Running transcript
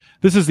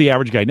This is the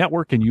Average Guy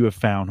Network, and you have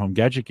found Home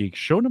Gadget Geek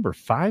show number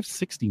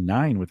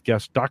 569 with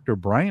guest Dr.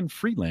 Brian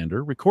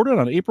Fredlander, recorded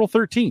on April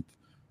 13th,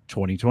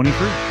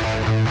 2023.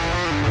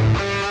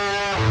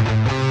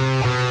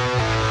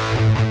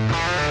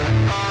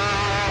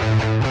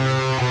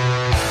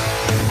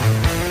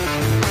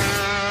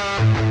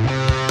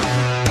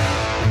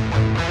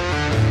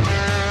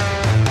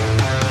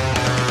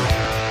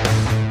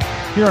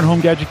 Here on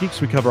Home Gadget Geeks,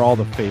 we cover all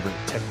the favorite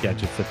tech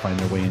gadgets that find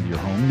their way into your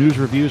home. News,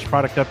 reviews,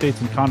 product updates,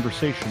 and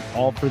conversation,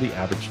 all for the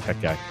average tech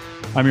guy.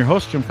 I'm your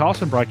host, Jim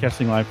Collison,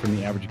 broadcasting live from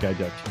the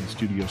AverageGuy.tv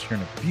studios here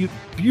in a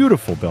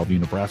beautiful Bellevue,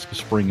 Nebraska.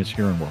 Spring is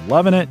here, and we're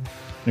loving it.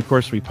 And, of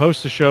course, we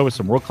post the show with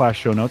some world-class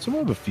show notes, and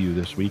we'll have a few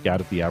this week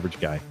out at the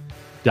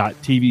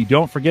AverageGuy.tv.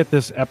 Don't forget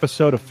this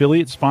episode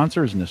affiliate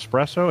sponsor is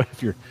Nespresso.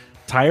 If you're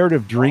tired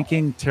of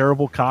drinking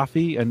terrible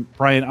coffee, and,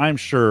 Brian, I'm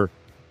sure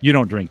you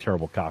don't drink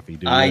terrible coffee,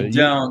 do you? I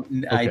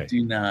don't. Okay. I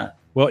do not.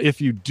 Well, if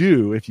you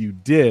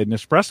did,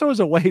 Nespresso is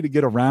a way to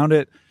get around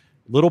it.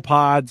 Little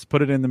pods,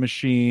 put it in the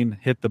machine,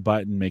 hit the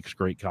button, makes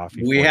great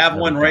coffee. We have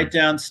one right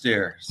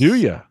downstairs. Do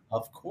you?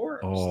 Of course.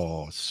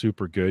 Oh,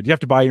 super good. You have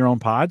to buy your own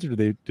pods, or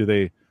do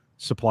they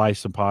supply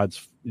some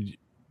pods? When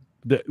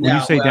you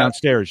say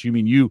downstairs, you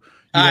mean you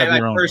have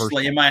your own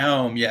personally in my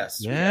home?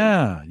 Yes.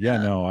 Yeah.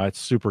 No, it's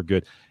super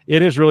good.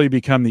 It has really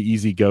become the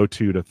easy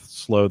go-to to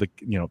throw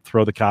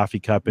the coffee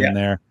cup in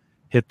there,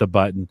 hit the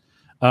button.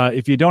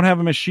 If you don't have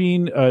a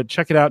machine,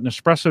 check it out,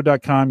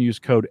 Nespresso.com. Use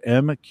code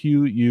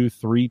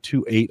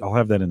MQU328. I'll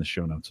have that in the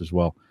show notes as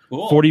well.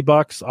 Cool.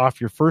 $40 off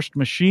your first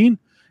machine,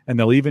 and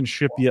they'll even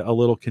ship you a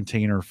little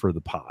container for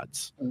the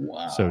pods.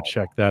 Wow. So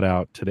check that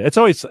out today. It's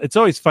always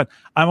fun.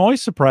 I'm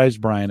always surprised,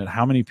 Brian, at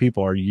how many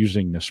people are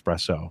using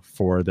Nespresso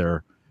for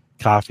their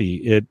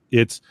coffee.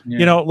 It's a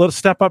little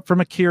step up from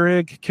a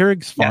Keurig.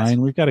 Keurig's fine. Yes.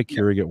 We've got a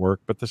Keurig at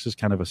work, but this is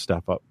kind of a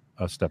step up.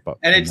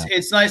 And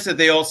it's nice that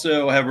they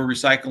also have a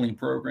recycling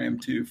program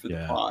too for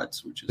the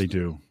pods, which is they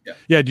do.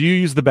 Yeah. Do you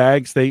use the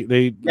bags? They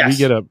we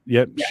get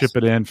ship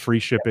it in,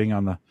 free shipping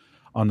on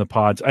the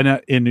pods.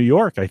 And in New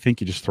York, I think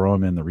you just throw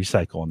them in the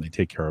recycle and they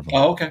take care of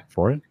them.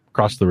 For it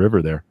across the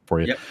river there for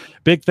you. Yep.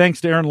 Big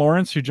thanks to Aaron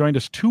Lawrence, who joined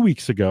us 2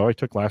 weeks ago. I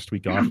took last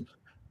week off.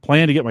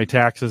 Plan to get my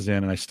taxes in,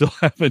 and I still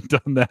haven't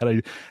done that.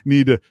 I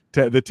need to.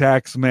 The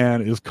tax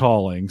man is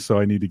calling, so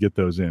I need to get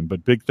those in.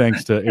 But big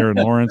thanks to Aaron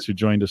Lawrence, who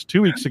joined us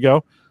 2 weeks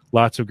ago.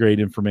 Lots of great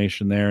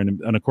information there,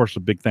 and of course, a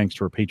big thanks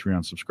to our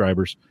Patreon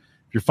subscribers.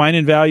 If you're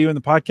finding value in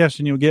the podcast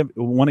and you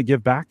want to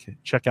give back,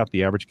 check out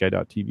the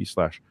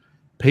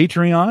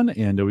AverageGuy.tv/Patreon,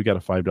 and we got a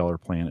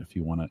 $5 plan if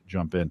you want to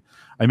jump in.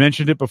 I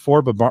mentioned it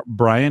before, but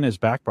Brian is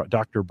back.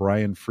 Dr.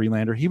 Brian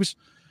Fredlander. He was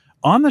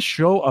on the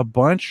show a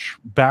bunch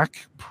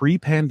back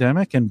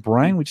pre-pandemic, and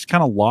Brian, we just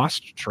kind of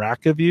lost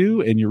track of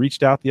you, and you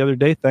reached out the other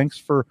day. Thanks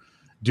for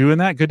doing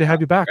that. Good to have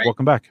you back. Great.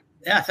 Welcome back.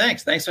 Yeah,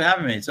 thanks. Thanks for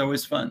having me. It's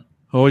always fun.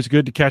 Always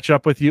good to catch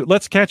up with you.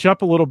 Let's catch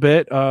up a little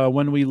bit.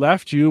 When we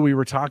left you, we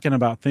were talking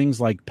about things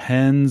like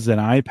pens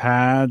and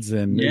iPads,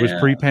 and it was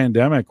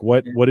pre-pandemic.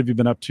 What have you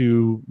been up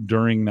to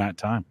during that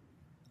time?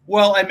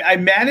 Well, I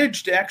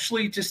managed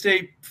actually to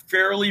stay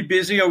fairly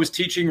busy. I was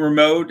teaching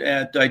remote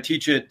I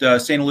teach at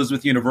St.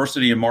 Elizabeth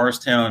University in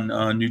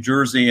Morristown, New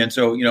Jersey. And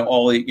so,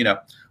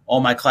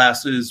 all my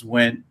classes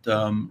went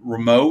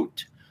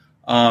remote,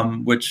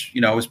 which,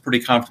 was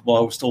pretty comfortable.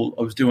 I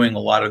was doing a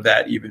lot of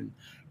that even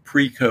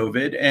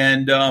pre-COVID.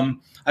 And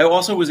I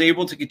also was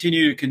able to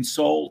continue to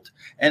consult.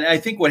 And I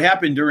think what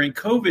happened during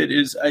COVID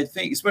is,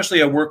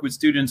 especially I work with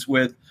students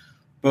with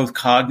both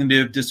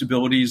cognitive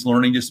disabilities,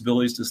 learning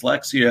disabilities,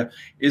 dyslexia,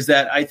 is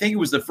that I think it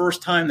was the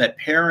first time that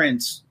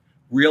parents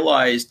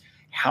realized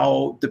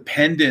how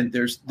dependent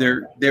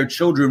their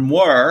children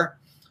were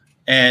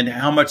and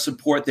how much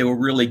support they were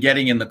really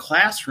getting in the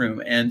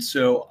classroom. And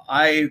so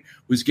I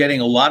was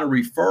getting a lot of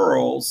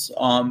referrals,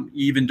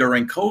 even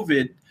during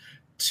COVID,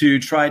 to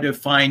try to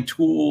find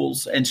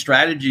tools and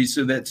strategies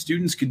so that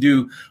students could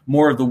do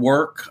more of the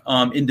work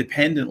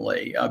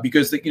independently,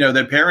 because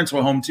their parents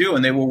were home too,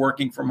 and they were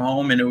working from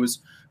home, and it was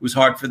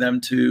hard for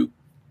them to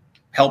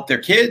help their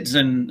kids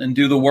and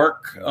do the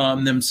work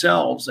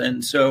themselves.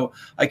 And so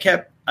I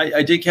kept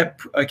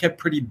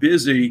pretty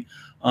busy,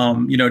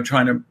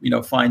 trying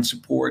to find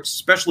supports,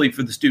 especially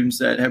for the students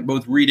that have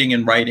both reading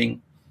and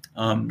writing,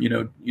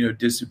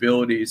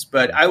 disabilities.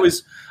 But I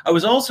was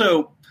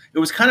also. It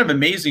was kind of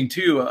amazing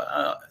too,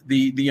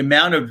 the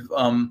amount of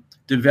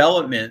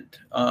development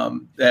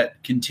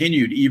that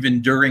continued even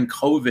during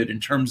COVID in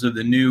terms of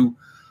the new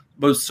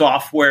both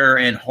software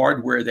and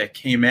hardware that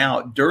came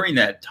out during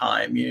that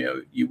time.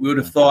 You would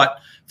have thought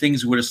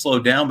things would have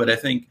slowed down, but I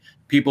think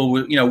people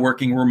were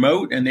working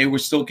remote, and they were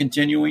still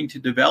continuing to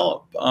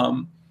develop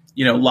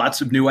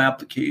lots of new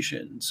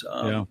applications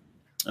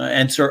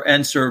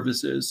and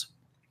services.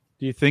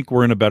 Do you think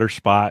we're in a better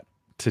spot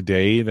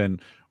today than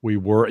we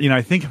were?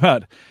 I think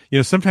about,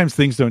 sometimes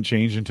things don't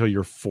change until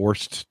you're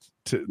forced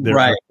to.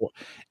 Right.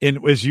 And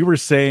as you were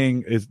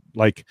saying, is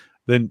like,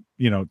 then,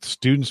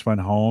 students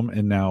went home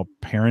and now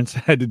parents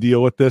had to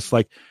deal with this.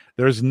 Like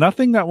There's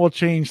nothing that will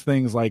change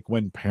things like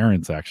when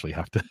parents actually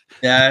have to.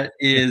 That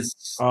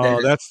is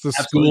That's the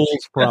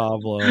school's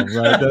problem,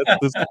 right? That's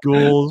the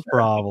school's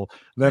problem.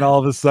 Then all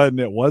of a sudden,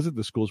 it wasn't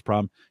the school's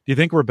problem. Do you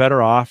think we're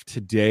better off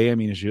today? I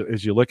mean, as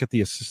you look at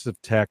the assistive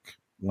tech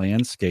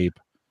landscape,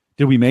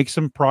 did we make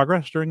some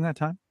progress during that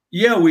time?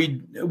 Yeah,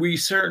 we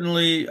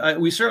certainly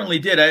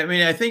did. I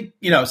mean, I think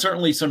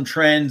certainly some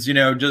trends.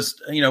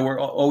 We're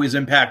always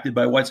impacted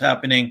by what's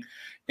happening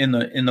in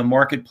the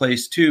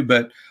marketplace too.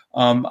 But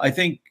I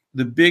think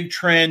the big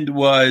trend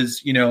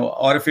was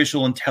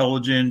artificial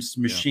intelligence,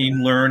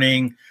 machine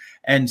learning,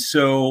 and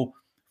so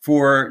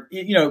for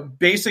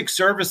basic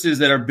services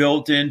that are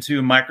built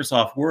into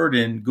Microsoft Word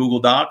and Google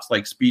Docs,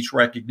 like speech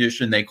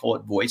recognition, they call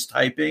it voice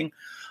typing.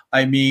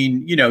 I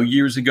mean,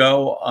 years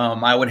ago,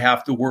 I would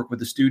have to work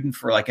with a student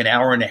for like an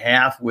hour and a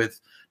half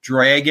with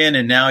Dragon,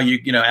 and now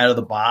out of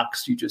the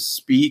box, you just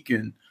speak,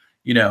 and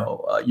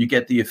you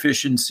get the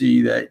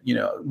efficiency that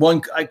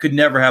one I could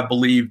never have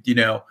believed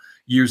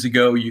years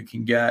ago you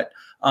can get.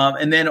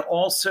 And then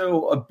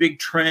also a big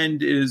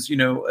trend is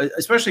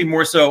especially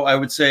more so I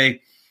would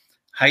say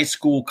high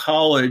school,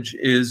 college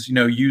is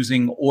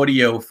using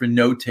audio for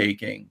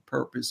note-taking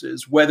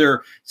purposes,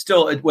 whether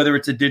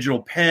it's a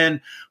digital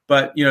pen,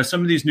 but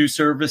some of these new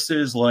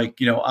services like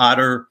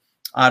Otter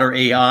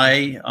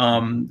AI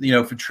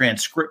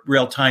for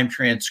real-time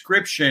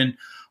transcription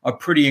are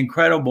pretty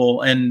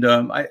incredible. And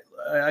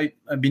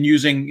I've been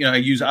using I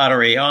use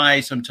Otter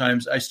AI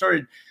sometimes. I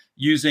started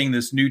using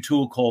this new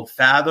tool called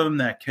Fathom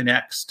that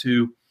connects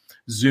to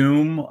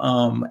Zoom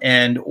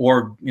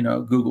or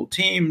Google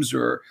Teams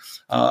or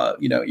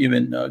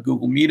even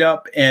Google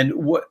Meetup. And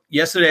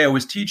yesterday I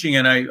was teaching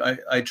and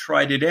I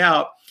tried it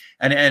out,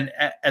 and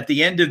at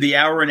the end of the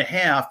hour and a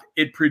half,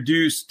 it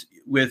produced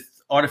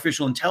with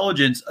artificial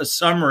intelligence a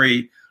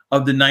summary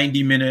of the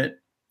 90-minute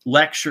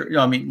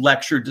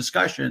lecture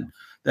discussion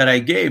that I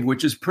gave,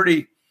 which is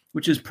pretty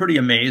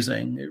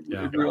amazing.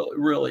 It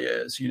really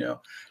is,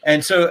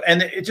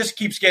 and it just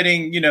keeps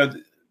getting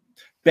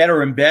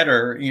better and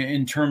better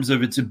in terms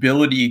of its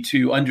ability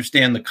to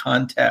understand the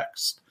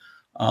context,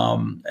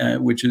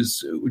 which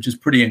is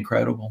pretty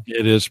incredible.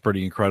 It is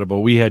pretty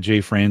incredible. We had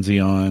Jay Franzi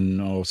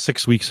on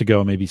 6 weeks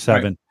ago, maybe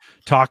 7, right.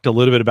 Talked a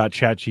little bit about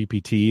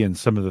ChatGPT and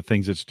some of the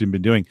things it's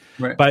been doing.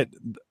 Right. But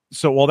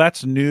so while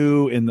that's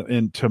new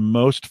to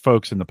most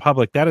folks in the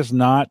public, that is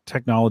not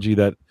technology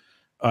that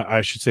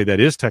I should say that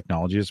is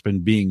technology. It's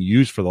been being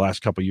used for the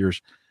last couple of years.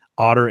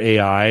 Otter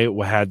AI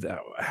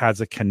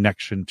has a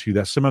connection to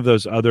that. Some of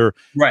those other,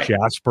 right.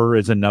 Jasper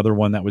is another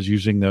one that was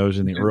using those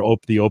in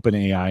the open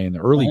AI in the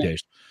early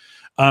days.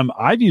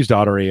 I've used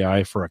Otter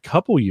AI for a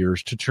couple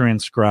years to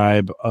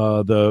transcribe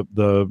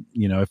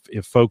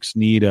if folks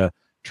need a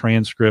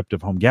transcript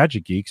of Home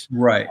Gadget Geeks,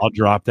 right. I'll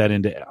drop that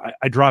into.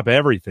 I drop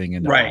everything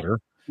into right.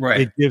 Otter.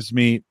 Right. It gives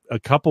me a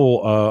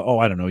couple,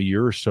 a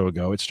year or so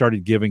ago, it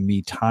started giving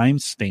me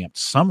time-stamped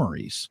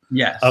summaries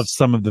of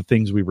some of the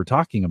things we were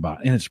talking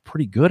about. And it's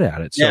pretty good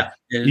at it. So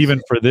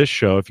even for this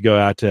show, if you go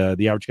out to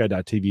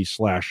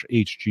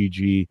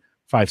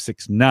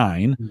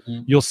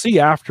theaverageguy.tv/HGG569, you'll see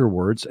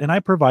afterwards, and I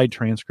provide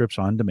transcripts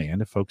on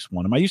demand if folks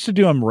want them. I used to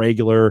do them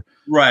regular.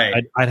 Right.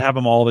 I'd have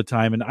them all the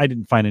time, and I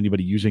didn't find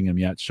anybody using them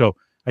yet. So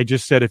I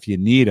just said, if you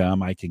need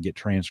them, I can get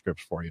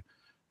transcripts for you.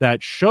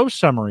 That show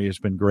summary has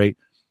been great.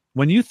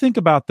 When you think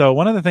about, though,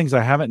 one of the things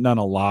I haven't done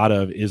a lot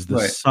of is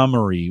the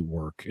summary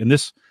work. And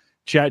this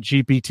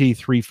ChatGPT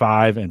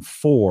 3.5 and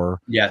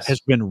 4 has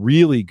been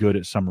really good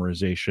at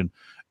summarization.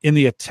 In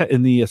the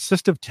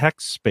assistive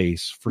text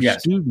space for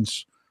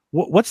students,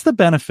 what's the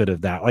benefit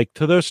of that? Like,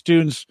 to those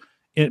students,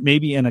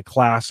 maybe in a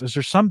class, is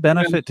there some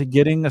benefit to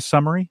getting a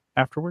summary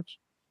afterwards?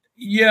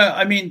 Yeah,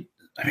 I mean,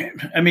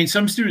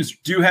 some students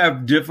do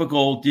have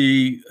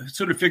difficulty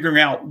sort of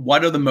figuring out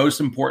what are the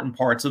most important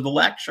parts of the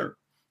lecture.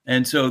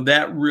 And so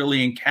that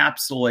really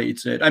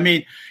encapsulates it. I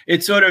mean,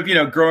 it's sort of,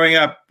 growing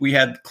up, we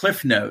had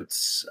Cliff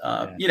Notes,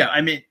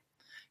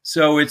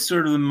 so it's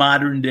sort of the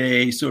modern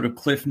day sort of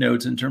Cliff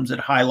Notes in terms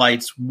that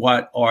highlights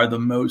what are the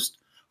most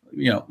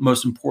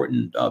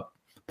important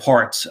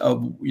parts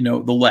of,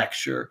 the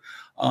lecture.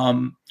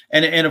 And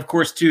of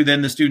course, too,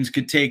 then the students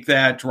could take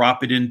that,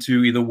 drop it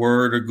into either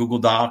Word or Google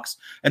Docs,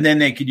 and then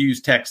they could use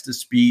text to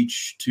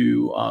speech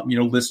to,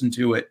 listen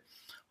to it.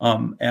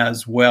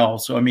 As well.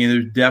 So, I mean,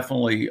 there's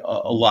definitely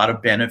a lot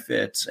of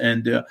benefits.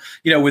 And,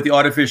 with the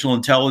artificial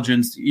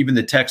intelligence, even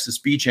the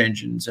text-to-speech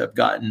engines have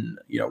gotten,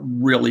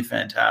 really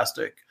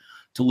fantastic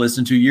to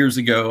listen to. Years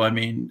ago, I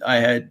mean, I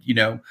had,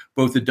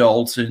 both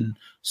adults and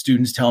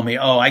students tell me,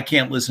 oh, I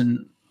can't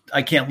listen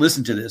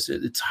to this.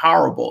 It's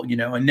horrible,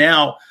 and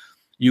now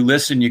you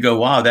listen, you go,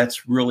 wow,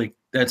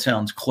 that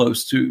sounds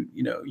close to,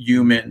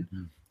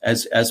 human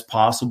as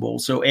possible.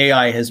 So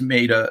AI has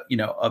made a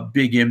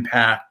big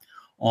impact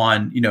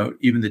on,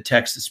 even the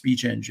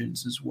text-to-speech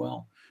engines as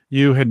well.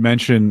 You had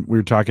mentioned, we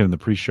were talking in the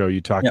pre-show,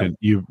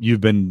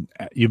 you've been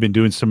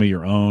doing some of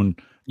your own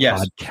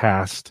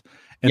podcast,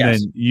 and then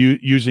you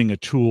using a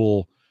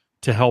tool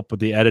to help with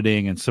the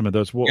editing and some of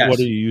those. What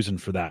are you using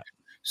for that?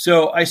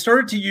 So I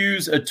started to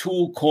use a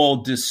tool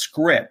called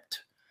Descript.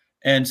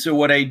 And so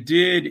what I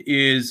did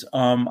is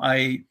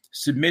I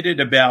submitted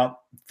about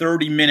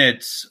 30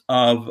 minutes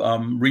of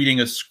reading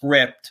a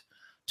script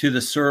to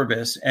the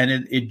service, and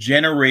it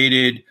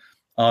generated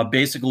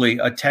basically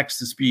a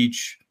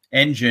text-to-speech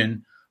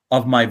engine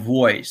of my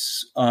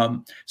voice.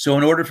 So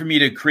in order for me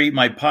to create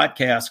my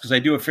podcast, because I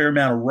do a fair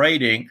amount of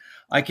writing,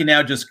 I can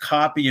now just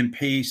copy and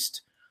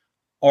paste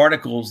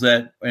articles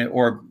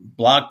or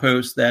blog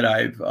posts that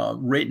I've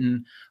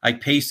written. I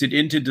paste it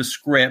into the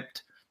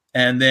script,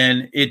 and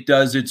then it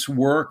does its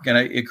work, and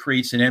it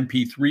creates an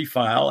MP3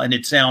 file, and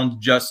it sounds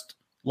just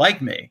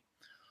like me.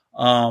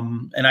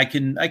 And I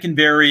can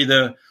vary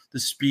the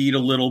speed a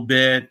little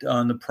bit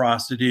on the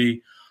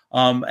prosody.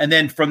 And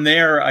then from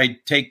there, I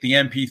take the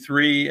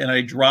MP3 and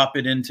I drop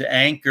it into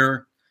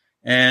Anchor,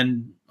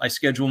 and I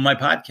schedule my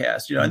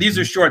podcast. And these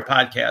are short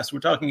podcasts. We're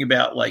talking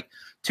about like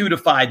 2 to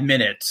 5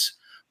 minutes,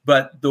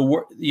 but the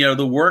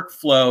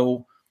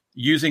workflow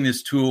using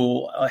this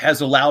tool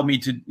has allowed me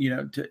to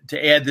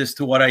add this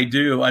to what I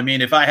do. I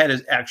mean, if I had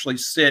to actually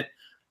sit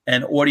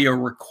and audio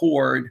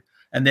record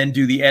and then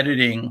do the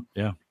editing,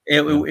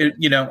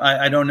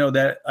 I don't know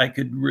that I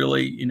could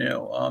really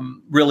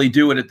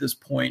do it at this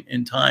point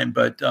in time.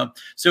 But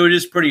so it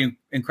is pretty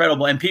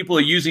incredible. And people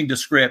are using the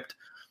script,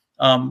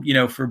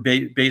 for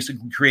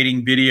basically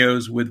creating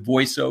videos with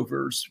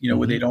voiceovers,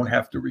 where they don't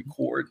have to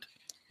record.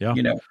 Yeah.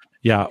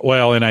 Yeah.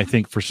 Well, and I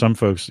think for some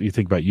folks, you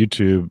think about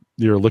YouTube,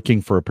 you're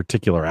looking for a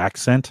particular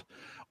accent,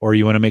 or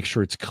you want to make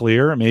sure it's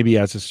clear. Maybe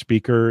as a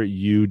speaker,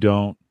 you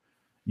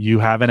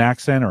have an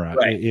accent, or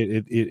right.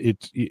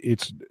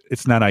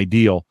 It's not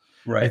ideal.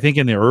 Right. I think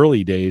in the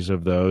early days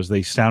of those,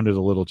 they sounded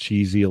a little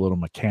cheesy, a little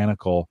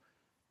mechanical.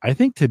 I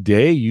think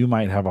today you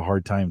might have a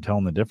hard time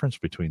telling the difference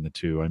between the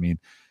two. I mean,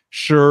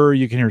 sure,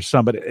 you can hear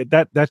some, but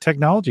that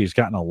technology has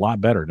gotten a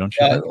lot better, don't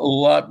you think? A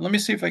lot. Let me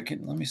see if I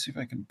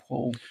can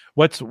pull.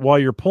 While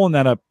you're pulling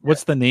that up,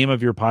 what's the name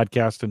of your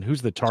podcast, and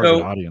who's the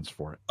target audience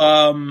for it?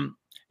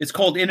 It's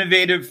called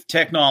Innovative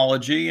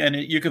Technology, and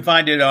you can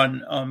find it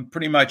on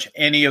pretty much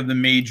any of the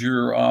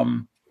major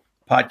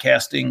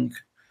podcasting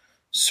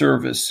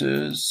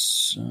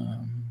services.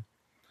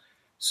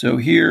 So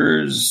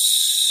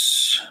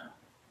here's,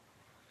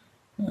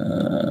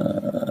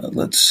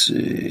 let's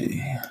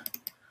see.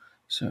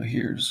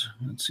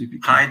 Let's see if you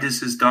can. Hi,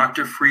 this is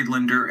Dr.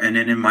 Fredlander, and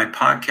in my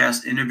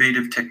podcast,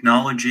 Innovative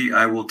Technology,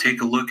 I will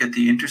take a look at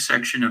the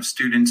intersection of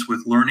students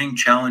with learning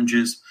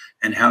challenges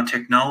and how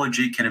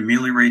technology can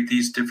ameliorate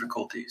these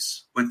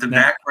difficulties. With the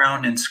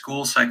background in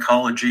school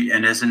psychology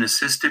and as an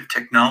assistive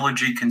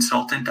technology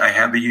consultant, I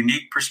have a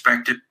unique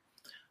perspective.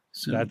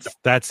 So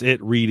that's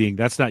it reading.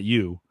 That's not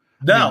you.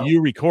 No. I mean,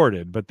 you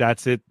recorded, but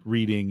that's it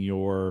reading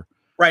your...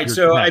 Right.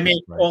 So, text,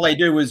 all I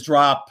did was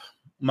drop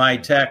my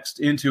text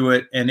into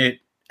it, and it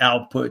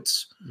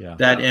outputs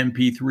that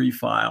MP3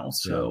 file.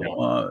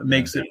 So it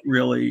makes it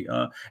really...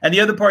 and the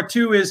other part,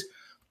 too, is,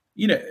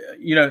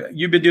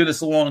 you've been doing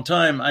this a long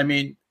time. I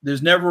mean,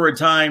 there's never a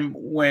time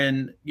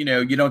when,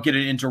 you don't get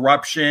an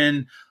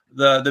interruption.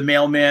 The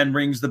mailman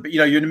rings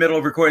you're in the middle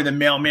of recording, the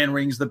mailman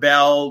rings the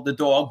bell, the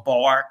dog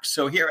barks.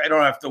 So here I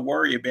don't have to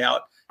worry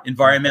about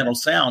environmental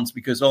sounds,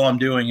 because all I'm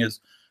doing is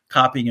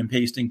copying and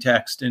pasting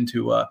text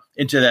into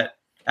that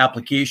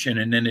application,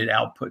 and then it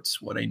outputs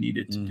what I need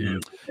it to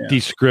do. Yeah.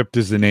 Descript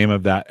is the name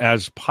of that.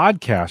 As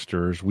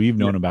podcasters, we've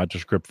known about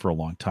Descript for a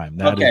long time.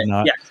 That is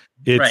not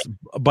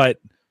but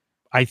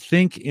I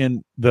think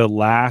in the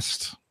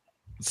last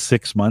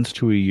 6 months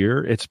to a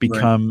year, it's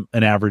become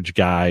an average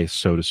guy,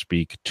 so to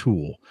speak,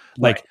 tool.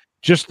 Like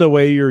just the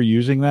way you're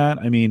using that.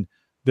 I mean,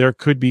 there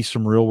could be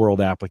some real world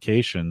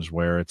applications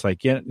where it's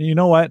like, you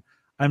know what?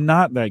 I'm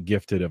not that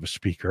gifted of a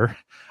speaker.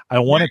 I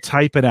want to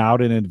type it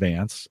out in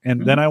advance,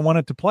 and then I want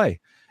it to play.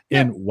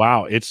 And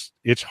wow, it's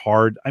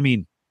hard. I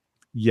mean,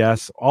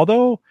 yes.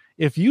 Although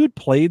if you had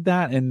played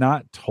that and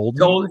not told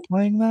me you were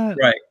playing that,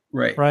 right.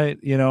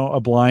 A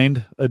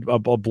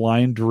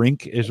blind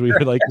drink, as we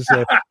would like to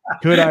say.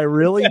 Could I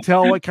really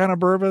tell what kind of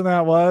bourbon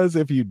that was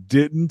if you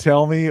didn't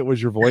tell me it was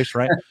your voice,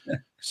 right?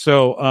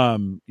 So,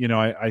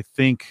 I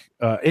think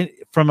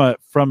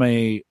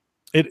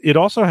it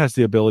also has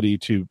the ability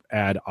to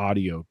add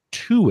audio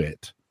to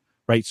it,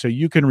 right? So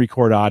you can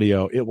record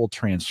audio; it will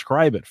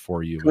transcribe it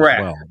for you as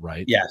well,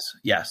 right? Yes.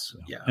 Yeah.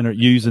 And are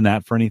you using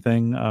that for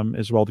anything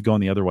as well, to go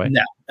in the other way?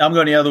 No, I'm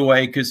going the other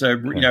way because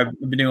I've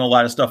been doing a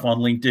lot of stuff on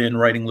LinkedIn,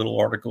 writing little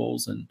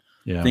articles and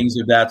things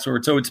of that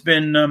sort. So it's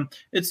been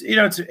it's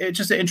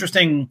just an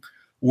interesting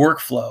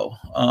workflow,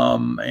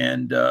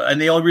 and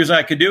the only reason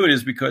I could do it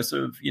is because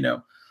of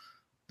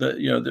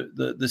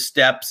the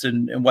steps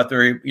and what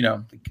they're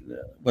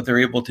what they're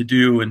able to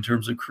do in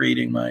terms of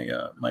creating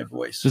my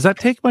voice. Does that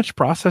take much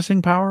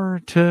processing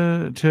power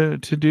to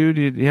do?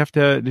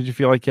 Did you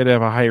feel like you had to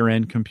have a higher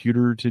end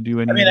computer to do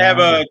anything? I mean, I have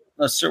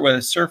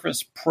a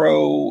Surface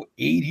Pro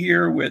 8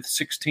 here with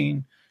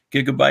 16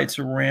 gigabytes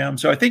of RAM,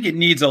 so I think it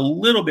needs a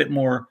little bit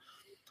more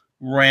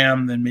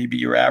RAM than maybe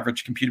your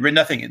average computer, but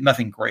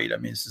nothing great. I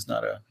mean, this is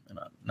not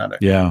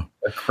a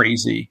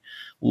crazy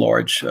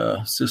large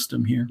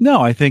system here.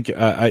 No, I think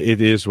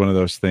it is one of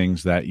those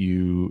things that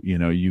you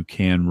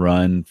can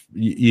run.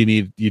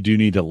 You do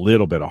need a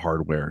little bit of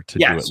hardware to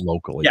do it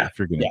locally if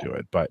you're going to do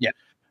it, but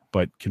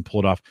can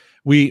pull it off.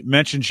 We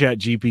mentioned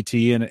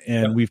ChatGPT,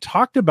 and we've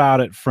talked about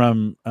it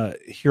from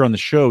here on the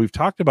show. We've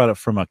talked about it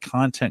from a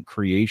content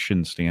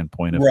creation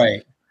standpoint of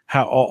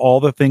how all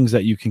the things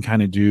that you can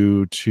kind of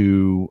do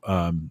to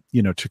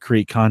to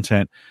create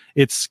content.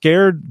 It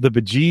scared the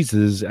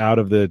bejesus out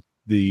of the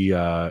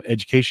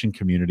education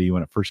community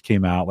when it first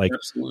came out. Like,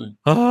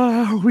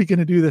 how are we going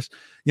to do this?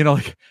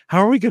 Like, how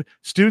are we going?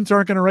 Students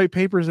aren't going to write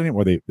papers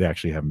anymore. They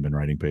actually haven't been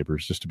writing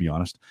papers, just to be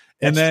honest.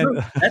 And that's then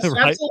true. That's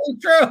absolutely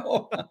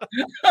true.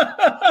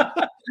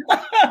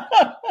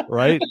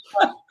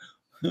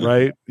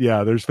 Right.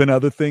 Yeah. There's been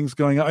other things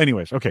going on.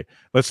 Anyways. Okay.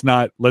 Let's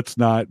not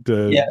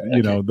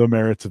the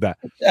merits of that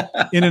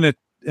in an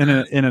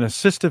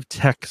assistive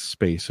tech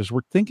space, as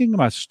we're thinking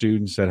about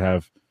students that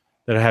have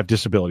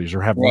disabilities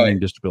or have learning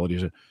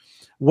disabilities.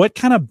 What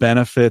kind of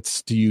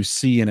benefits do you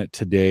see in it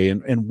today,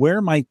 and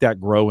where might that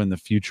grow in the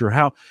future?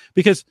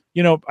 Because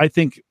I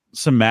think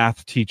some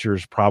math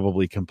teachers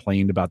probably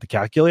complained about the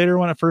calculator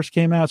when it first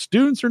came out.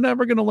 Students are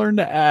never going to learn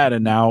to add,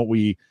 and now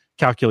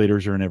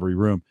calculators are in every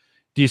room.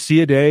 Do you see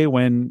a day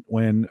when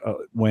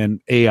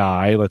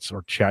AI, or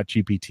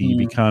ChatGPT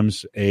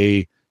becomes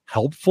a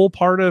helpful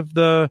part of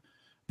the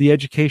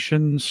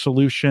education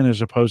solution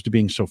as opposed to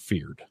being so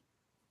feared?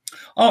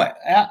 Oh,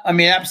 I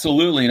mean,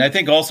 absolutely. And I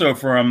think also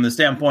from the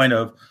standpoint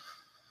of,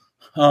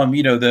 even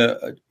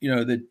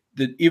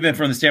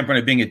from the standpoint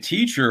of being a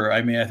teacher,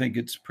 I mean, I think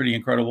it's pretty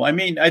incredible. I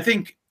mean, I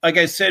think, like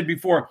I said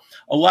before,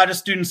 a lot of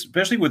students,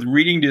 especially with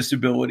reading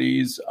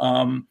disabilities,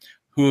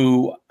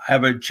 who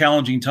have a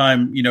challenging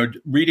time,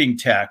 reading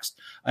text.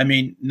 I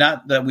mean,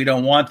 not that we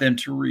don't want them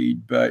to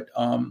read, but,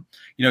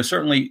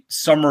 certainly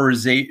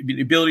the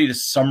ability to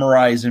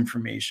summarize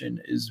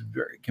information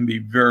can be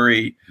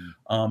very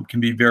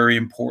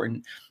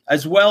important,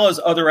 as well as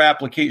other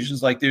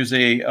applications. Like there's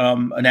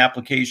an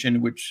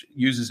application which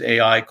uses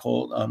AI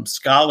called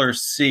Scholar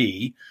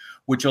C,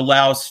 which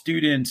allows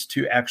students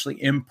to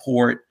actually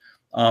import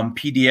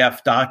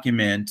PDF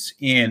documents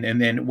in,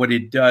 and then what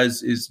it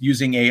does is,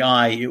 using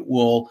AI, it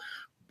will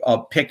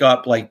pick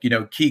up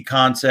key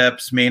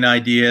concepts, main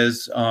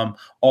ideas,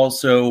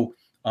 also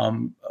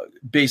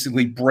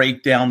basically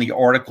break down the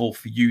article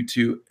for you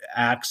to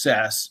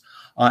access,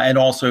 and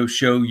also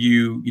show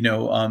you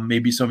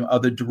maybe some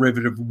other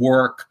derivative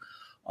work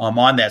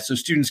on that. So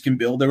students can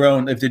build their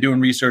own. If they're doing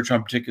research on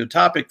a particular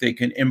topic, they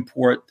can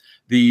import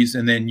these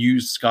and then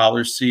use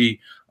Scholar C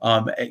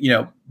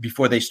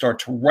before they start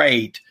to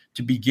write,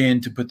 to begin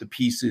to put the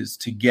pieces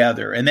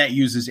together. And that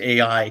uses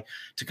AI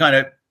to kind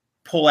of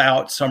pull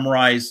out,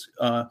 summarize,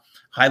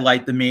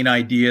 highlight the main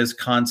ideas,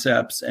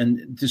 concepts,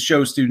 and to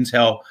show students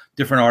how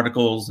different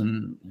articles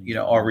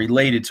are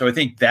related. So I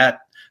think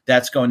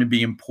that's going to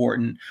be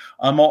important.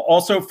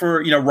 Also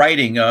for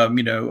writing,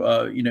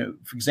 for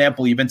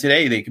example, even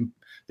today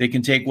they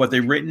can take what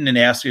they've written and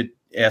ask it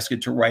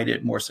to write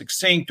it more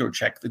succinct or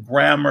check the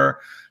grammar.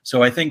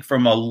 So I think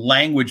from a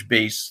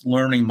language-based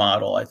learning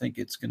model, I think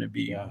it's going to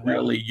be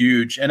really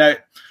huge. And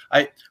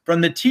I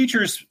from the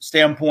teacher's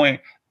standpoint,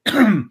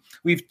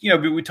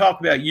 we talk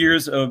about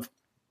years of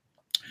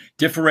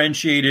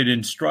differentiated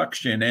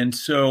instruction. And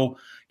so,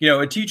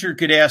 a teacher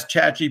could ask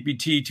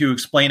ChatGPT to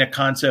explain a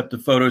concept of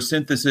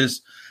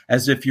photosynthesis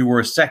as if you were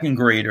a second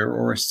grader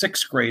or a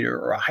sixth grader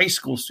or a high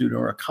school student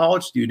or a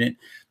college student,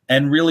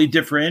 and really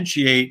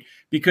differentiate.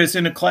 Because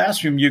in a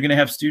classroom, you're going to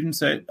have students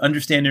that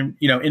understand,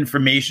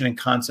 information and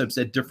concepts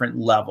at different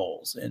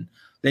levels. And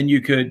then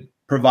you could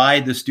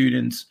provide the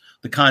students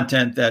the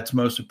content that's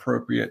most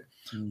appropriate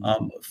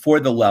for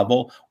the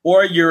level.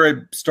 Or you're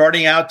a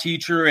starting out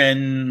teacher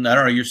and, I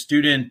don't know, your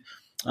student,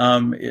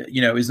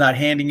 is not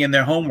handing in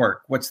their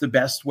homework. What's the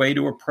best way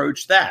to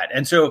approach that?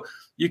 And so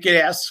you could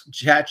ask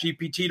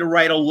ChatGPT to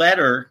write a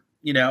letter,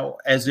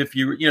 as if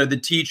you were, the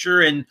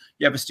teacher and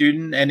you have a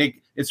student, and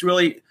it's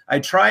really, I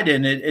tried it,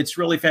 and it's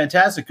really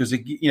fantastic because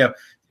it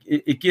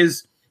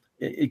gives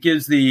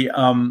the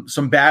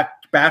some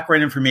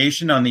background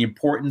information on the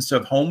importance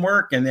of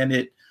homework, and then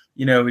it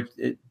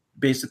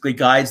basically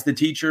guides the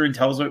teacher and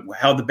tells her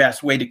how the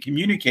best way to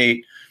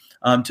communicate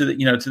to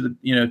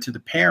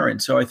the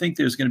parent. So I think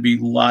there's going to be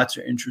lots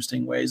of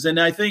interesting ways, and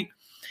I think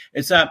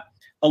it's a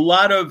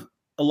lot of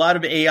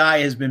AI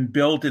has been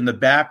built in the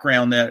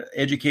background that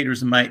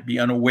educators might be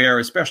unaware,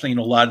 especially in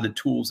a lot of the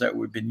tools that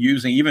we've been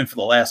using, even for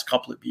the last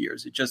couple of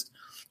years. It just,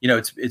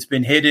 it's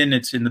been hidden.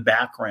 It's in the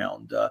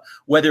background,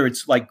 whether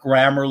it's like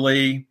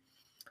Grammarly,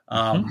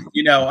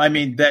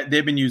 that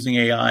they've been using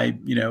AI,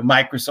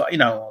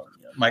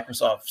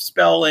 Microsoft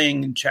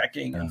spelling and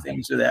checking and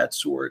things of that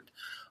sort.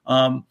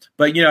 But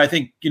I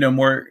think,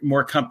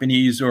 more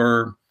companies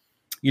are,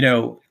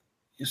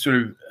 sort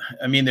of,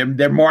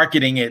 they're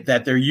marketing it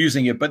that they're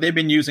using it, but they've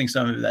been using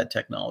some of that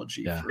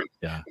technology for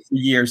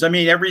years.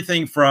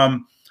 Everything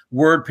from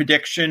word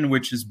prediction,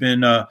 which has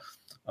been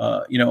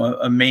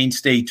a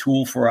mainstay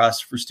tool for us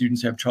for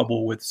students who have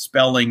trouble with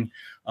spelling.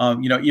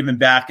 Even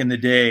back in the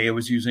day, I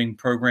was using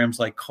programs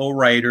like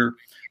Co-Writer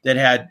that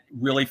had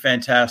really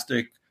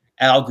fantastic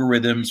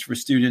algorithms for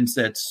students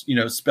that's,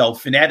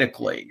 spelled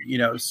phonetically,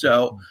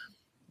 so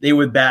they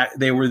were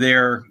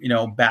there,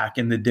 back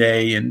in the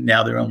day, and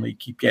now they're only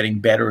keep getting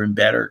better and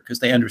better because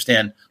they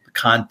understand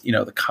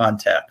the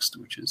context,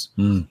 which is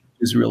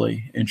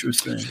really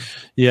interesting.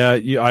 Yeah,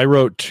 I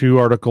wrote 2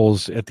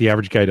 articles at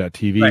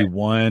theaverageguy.tv. Right.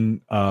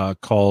 One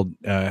called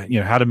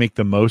how to make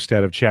the most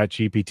out of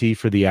ChatGPT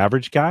for the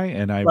average guy,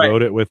 and I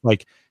wrote it with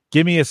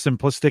give me a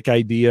simplistic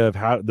idea of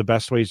how the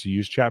best ways to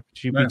use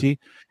ChatGPT. Right.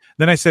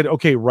 Then I said,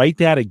 okay, write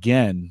that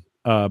again,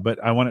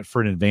 but I want it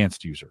for an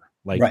advanced user.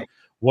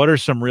 What are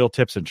some real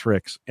tips and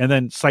tricks? And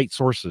then cite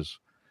sources.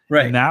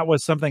 Right. And that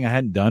was something I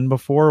hadn't done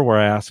before, where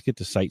I asked it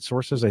to cite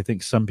sources. I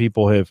think some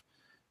people have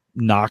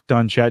knocked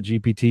on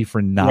ChatGPT for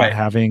not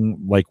having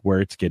where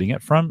it's getting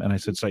it from. And I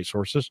said, cite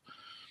sources.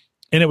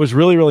 And it was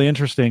really, really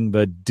interesting,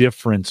 the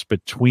difference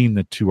between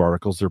the 2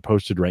 articles. They're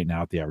posted right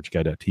now at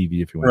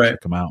theaverageguy.tv if you want to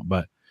check them out.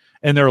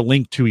 And they're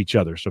linked to each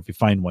other. So if you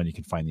find one, you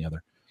can find the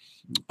other.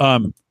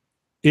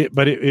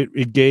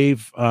 It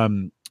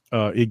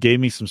gave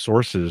me some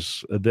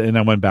sources, and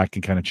I went back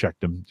and kind of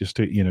checked them just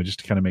to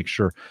kind of make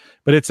sure.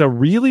 But it's a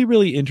really,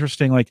 really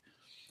interesting,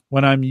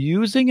 when I'm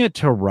using it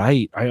to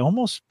write, I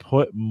almost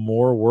put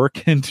more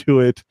work into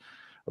it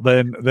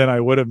than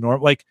I would have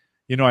normally.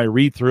 I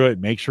read through it,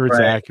 make sure it's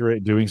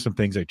accurate, doing some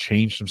things. I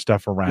change some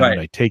stuff around.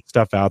 I take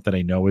stuff out that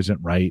I know isn't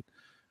right.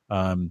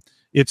 I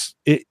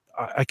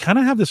kind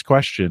of have this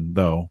question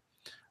though.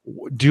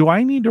 Do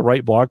I need to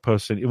write blog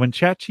posts? When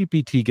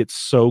ChatGPT gets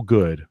so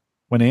good,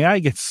 when AI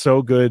gets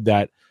so good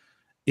that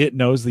it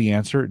knows the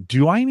answer,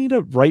 do I need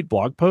to write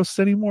blog posts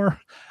anymore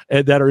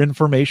that are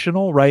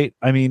informational? Right.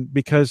 I mean,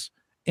 because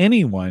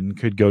anyone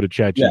could go to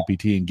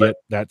ChatGPT and get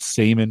that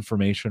same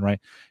information,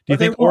 right? Do you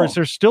think, or is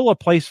there still a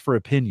place for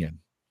opinion?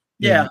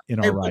 In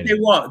our writing?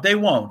 They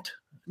won't.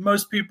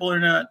 Most people are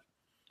not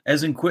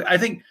as I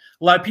think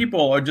a lot of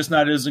people are just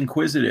not as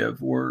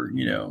inquisitive, or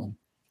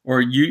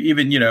you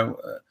even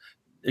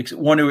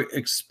want to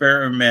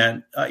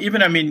experiment.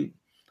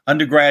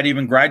 Undergrad,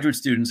 even graduate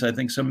students, I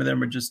think some of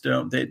them are just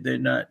they're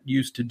not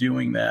used to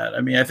doing that.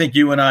 I mean, I think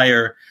you and I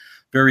are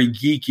very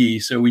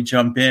geeky, so we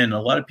jump in. A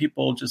lot of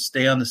people just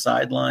stay on the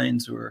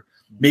sidelines, or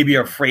maybe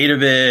are afraid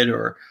of it,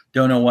 or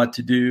don't know what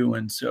to do.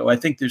 And so I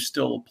think there's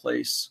still a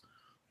place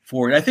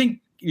for it. I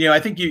think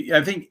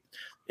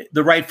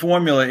the right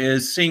formula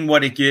is seeing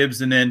what it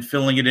gives and then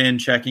filling it in,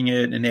 checking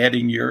it, and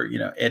adding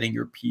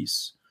your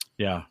piece.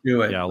 Yeah.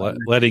 Do it. Yeah.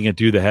 Letting it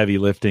do the heavy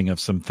lifting of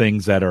some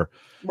things that are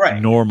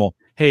normal.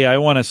 Hey, I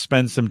want to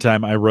spend some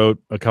time. I wrote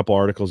a couple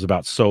articles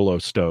about solo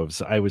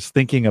stoves. I was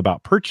thinking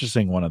about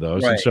purchasing one of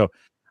those. And so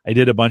I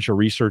did a bunch of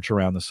research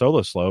around the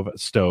solo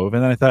stove.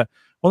 And then I thought,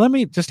 well, let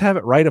me just have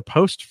it write a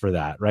post for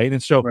that. Right.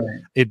 And so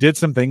it did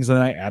some things, and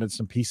then I added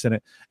some piece in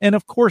it. And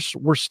of course,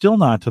 we're still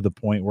not to the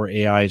point where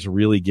AI is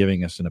really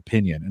giving us an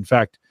opinion. In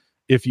fact,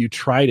 if you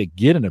try to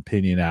get an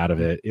opinion out of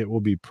it, it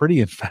will be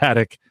pretty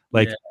emphatic.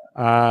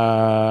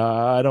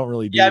 I don't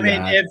really do that. I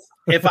mean,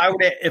 if I were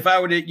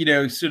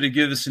to, sort of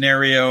give the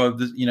scenario of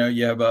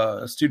you have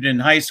a student in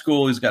high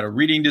school who's got a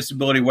reading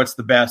disability, what's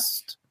the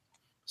best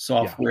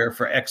software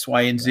for X,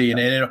 Y, and Z?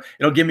 And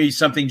it'll give me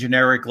something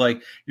generic,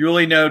 like you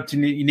really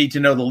you need to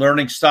know the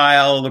learning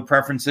style, the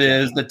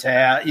preferences, the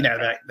that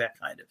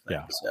kind of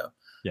thing.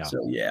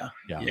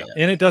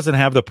 And it doesn't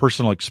have the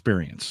personal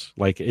experience.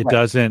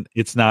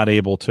 It's not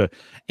able to,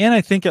 and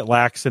I think it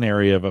lacks an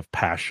area of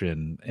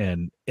passion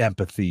and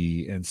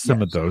empathy and some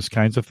of those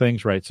kinds of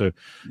things. Right. So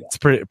it's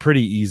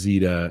pretty easy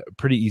to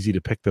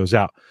pick those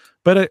out.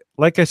 But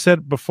like I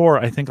said before,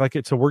 I think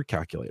it's a word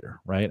calculator,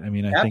 right? I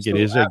mean, I think it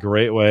is a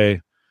great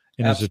way,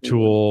 and as a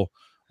tool.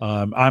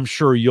 I'm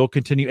sure you'll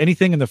continue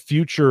anything in the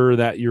future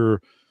that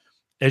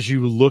as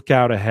you look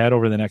out ahead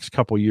over the next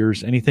couple of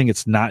years, anything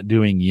it's not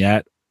doing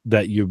yet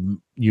that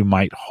you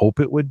might hope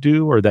it would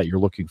do, or that you're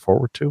looking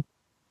forward to?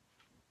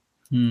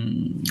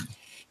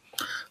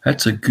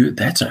 That's a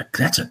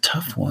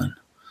tough one.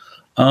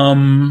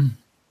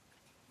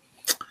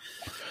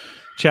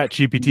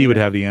 ChatGPT would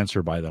have the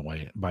answer by now,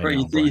 Brian.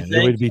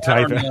 It would be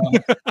typing.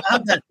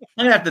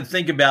 I have to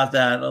think about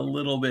that a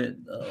little bit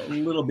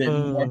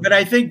more. But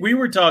I think we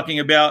were talking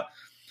about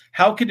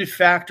how could it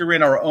factor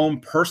in our own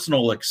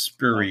personal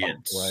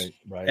experience,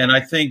 right? And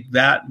I think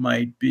that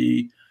might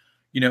be,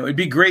 it'd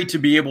be great to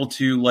be able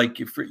to,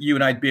 for you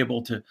and I'd be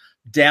able to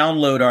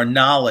download our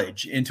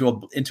knowledge into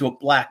a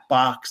black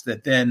box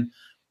that then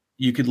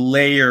you could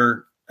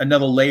layer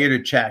another layer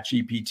to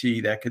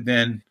ChatGPT that could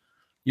then,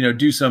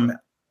 do some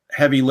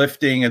heavy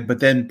lifting,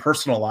 but then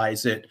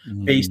personalize it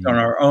based on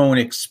our own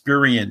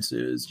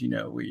experiences,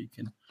 where you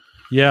can.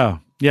 Yeah.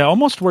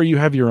 Almost where you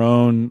have your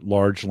own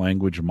large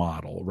language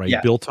model,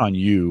 right? Built on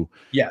you.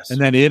 Yes.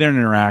 And then it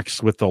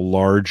interacts with the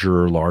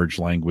larger large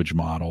language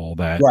model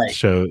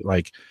so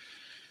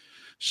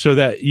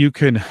that you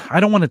can, I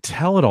don't want to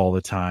tell it all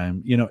the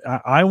time.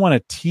 I want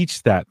to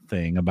teach that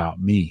thing about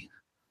me.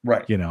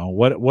 Right.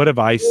 What have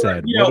I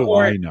said? What do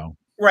I know?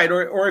 Right.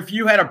 Or if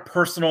you had a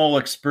personal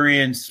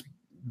experience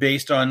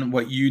based on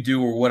what you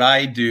do or what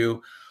I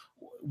do,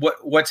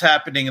 what's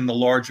happening in the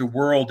larger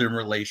world in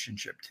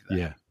relationship to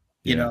that?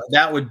 Yeah.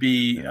 That would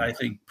be, I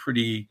think,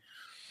 pretty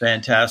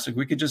fantastic.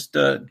 We could just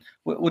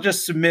we'll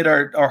just submit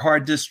our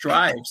hard disk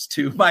drives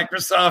to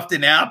Microsoft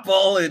and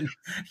Apple, and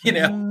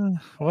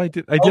well, I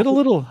did a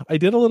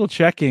little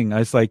checking. I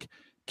was like,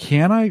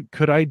 could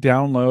I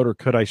download or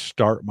could I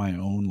start my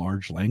own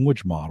large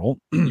language model?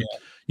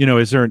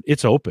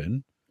 It's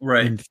open,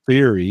 right? In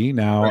theory.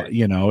 Now,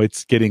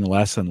 it's getting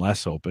less and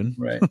less open,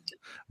 right?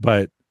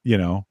 But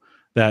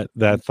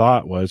that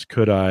thought was,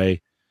 could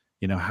I,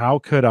 how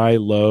could I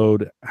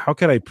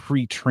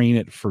pre-train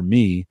it for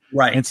me,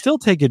 right, and still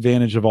take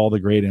advantage of all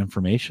the great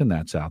information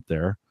that's out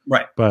there,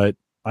 right? But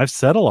I've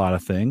said a lot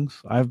of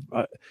things.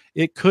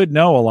 It could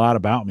know a lot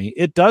about me.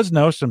 It does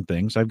know some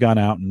things. I've gone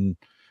out and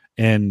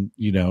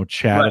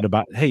chatted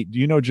about, hey, do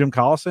you know Jim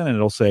Collison? And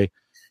it'll say,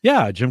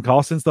 yeah, Jim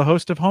Collison's the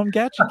host of Home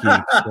Gadget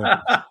Geeks.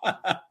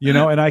 And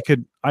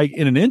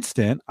in an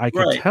instant, I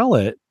could tell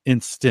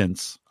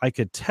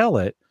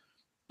it,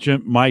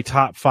 Jim, my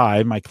top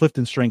 5, my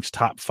Clifton Strengths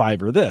top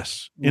 5 are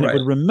this. And it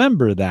would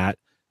remember that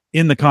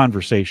in the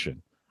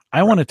conversation.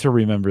 I want it to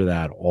remember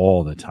that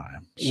all the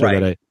time. So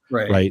that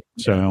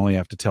So I only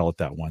have to tell it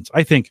that once.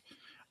 I think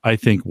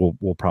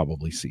we'll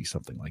probably see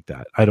something like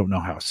that. I don't know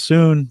how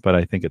soon, but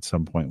I think at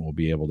some point we'll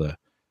be able to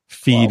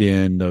feed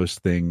in those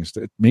things.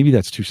 Maybe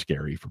that's too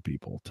scary for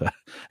people to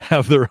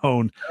have their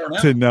own,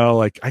 to know,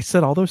 like, I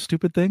said all those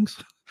stupid things.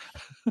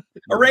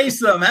 Erase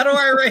them. How do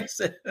I erase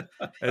it?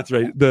 That's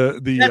right.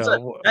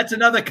 That's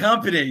another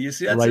company. You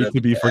see, that's right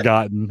to be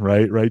forgotten.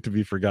 Right to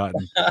be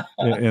forgotten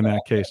in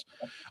that case.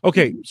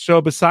 Okay,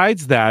 so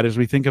besides that, as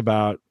we think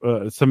about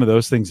some of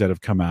those things that have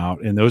come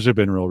out, and those have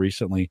been real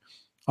recently,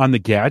 on the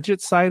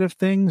gadget side of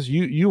things,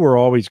 you were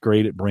always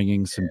great at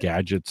bringing some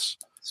gadgets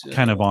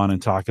kind of on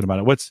and talking about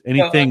it. What's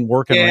anything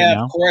working right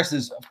now? Of course,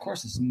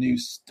 it's new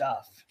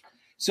stuff.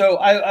 So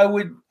I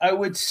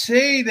would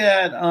say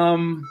that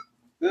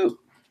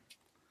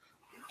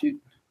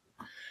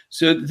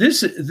so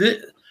this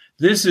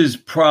is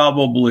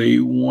probably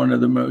one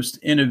of the most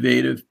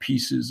innovative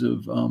pieces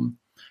of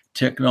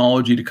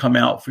technology to come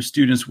out for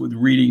students with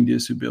reading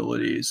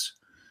disabilities,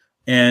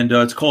 and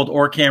it's called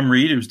Orcam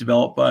Read. It was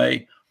developed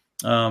by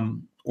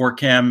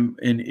Orcam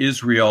in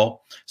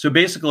Israel. So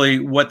basically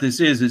what this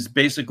is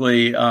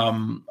basically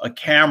a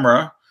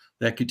camera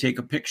that could take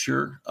a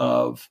picture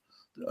of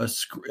a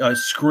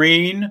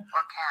screen.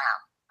 Orcam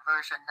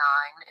version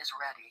 9 is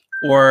ready.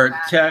 Or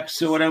text.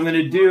 So what I'm going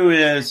to do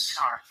is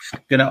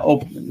going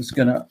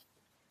to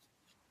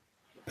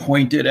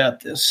point it at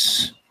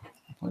this.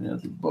 Point it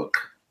at the book.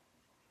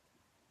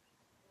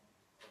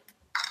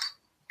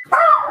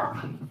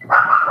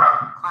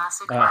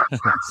 Classic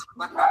reasons.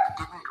 Lutnick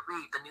didn't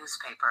read the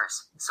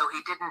newspapers, so he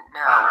didn't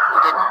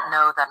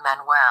know that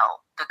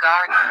Manuel, the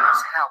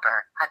gardener's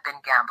helper, had been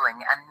gambling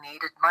and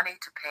needed money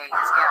to pay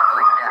his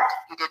gambling debt.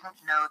 He didn't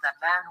know that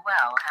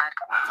Manuel had.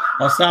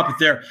 I'll stop it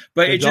there.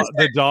 But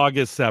the dog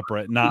is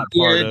separate, not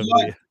part of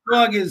the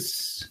dog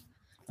is.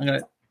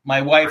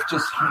 My wife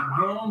just came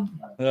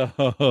home.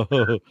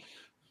 Oh,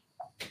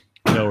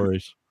 no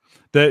worries.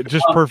 That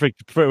just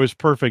perfect. It was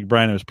perfect,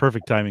 Brian. It was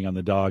perfect timing on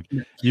the dog.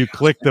 You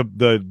clicked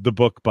the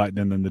book button,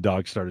 and then the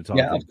dog started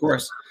talking. Yeah, of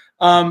course.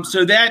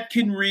 So that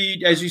can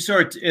read, as you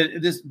saw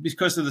this,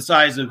 because of the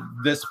size of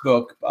this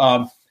book.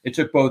 It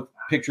took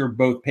picture of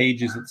both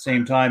pages at the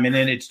same time, and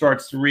then it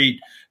starts to read.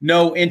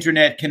 No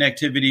internet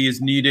connectivity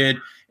is needed.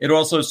 It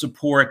also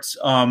supports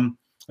a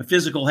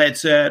physical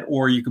headset,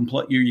 or you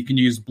can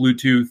use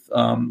Bluetooth,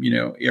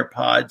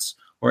 AirPods,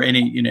 or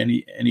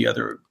any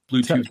other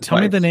Bluetooth. Tell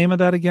me the name of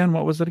that again.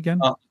 What was it again?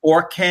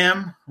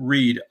 Orcam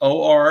Read.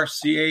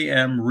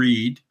 ORCAM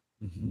Read.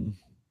 Mm-hmm.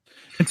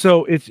 And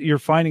so you're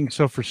finding,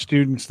 for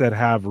students that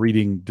have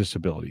reading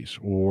disabilities,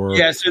 or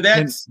so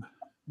that's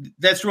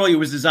really, it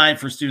was designed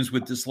for students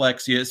with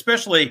dyslexia,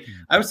 especially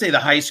I would say the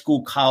high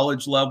school,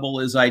 college level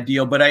is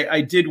ideal. But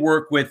I did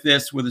work with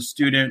this with a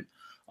student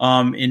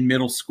in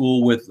middle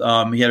school with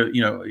he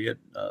had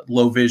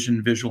low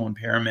vision, visual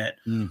impairment.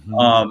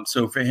 Mm-hmm.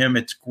 So for him,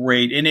 it's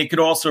great, and it could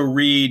also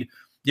read.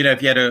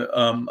 If you had a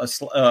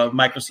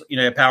Microsoft,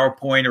 a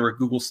PowerPoint or a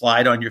Google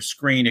slide on your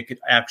screen, it could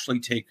actually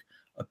take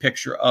a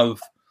picture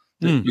of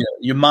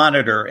your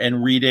monitor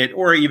and read it,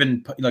 or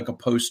even like a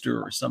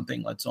poster or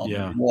something that's on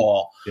the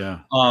wall. Yeah.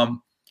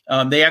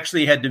 They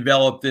actually had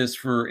developed this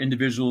for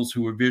individuals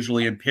who were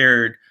visually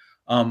impaired,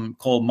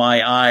 called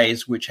My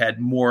Eyes, which had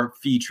more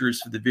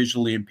features for the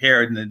visually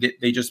impaired, and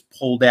they just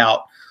pulled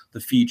out the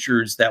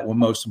features that were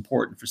most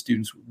important for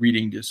students with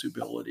reading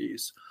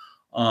disabilities.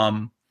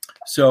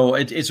 So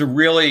it's a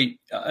really,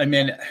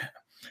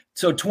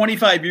 so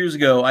 25 years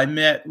ago, I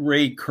met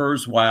Ray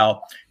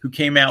Kurzweil, who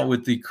came out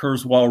with the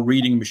Kurzweil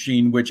reading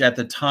machine, which at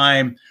the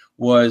time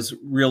was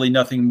really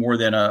nothing more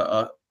than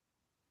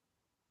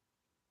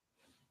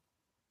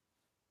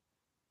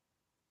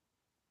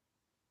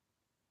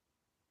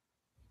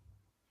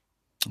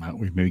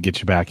we maybe get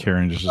you back here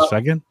in just a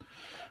second.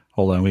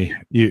 Hold on,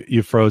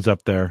 you froze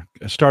up there.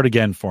 Start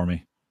again for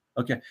me.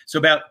 Okay, so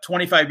about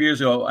 25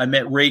 years ago, I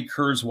met Ray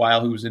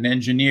Kurzweil, who was an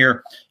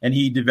engineer, and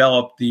he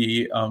developed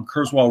the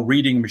Kurzweil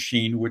reading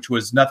machine, which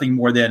was nothing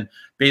more than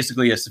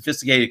basically a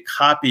sophisticated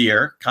copy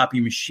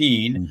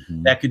machine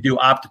that could do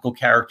optical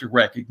character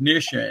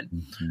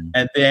recognition.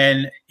 And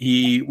then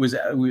he was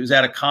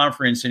at a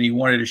conference, and he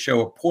wanted to show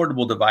a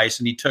portable device,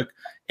 and he took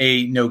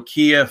a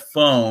Nokia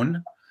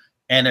phone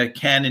and a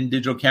Canon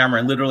digital camera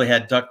and literally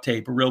had duct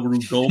tape, a real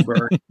Rube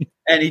Goldberg.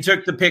 And he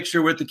took the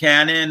picture with the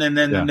Canon, and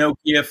then the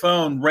Nokia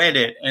phone read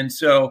it. And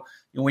so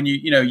when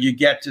you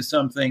get to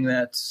something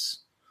that's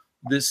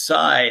this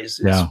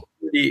size,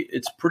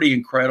 it's pretty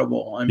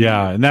incredible. I mean,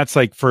 and that's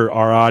like for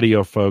our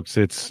audio folks,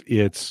 it's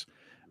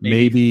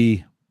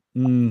maybe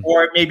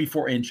or maybe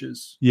 4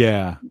 inches.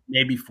 Yeah,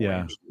 maybe 4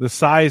 inches. The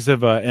size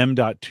of a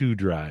M.2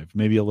 drive,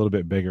 maybe a little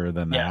bit bigger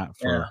than that.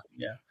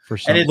 For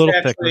some little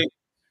thicker.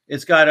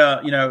 It's got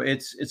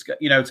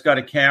it's got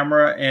a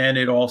camera, and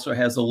it also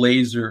has a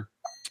laser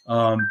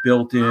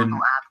built in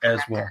as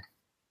well.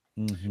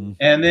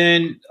 And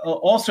then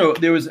also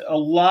there was a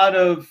lot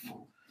of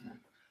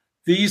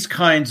these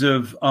kinds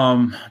of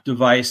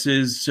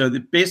devices. So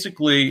that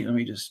basically, let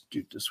me just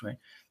do it this way.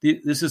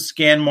 This is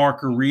Scan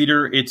Marker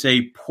Reader. It's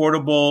a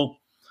portable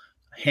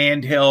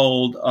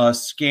handheld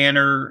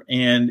scanner,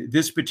 and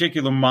this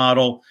particular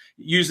model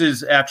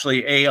uses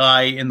actually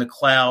AI in the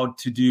cloud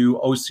to do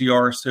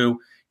OCR. So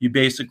you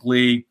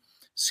basically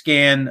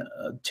scan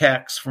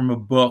text from a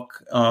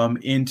book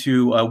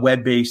into a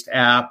web-based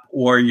app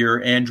or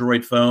your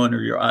Android phone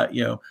or your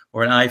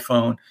or an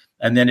iPhone,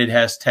 and then it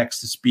has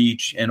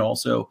text-to-speech and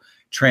also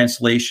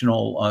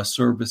translational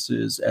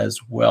services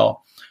as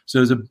well. So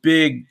there's a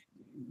big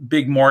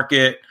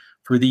market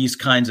for these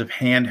kinds of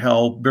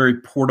handheld, very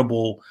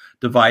portable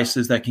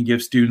devices that can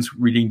give students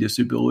with reading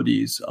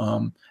disabilities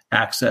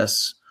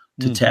access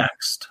to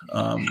text.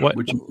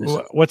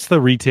 What's the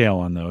retail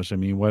on those? I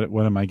mean, what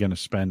am I going to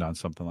spend on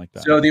something like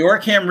that? So the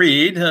Orcam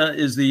Read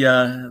is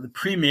the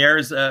premier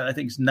is I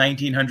think it's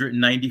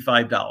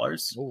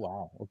 $1,995. Oh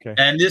wow, okay.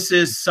 And this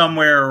is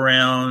somewhere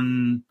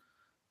around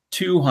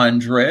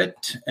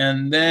 $200.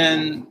 And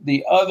then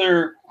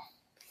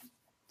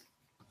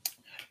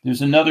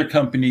there's another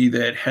company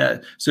that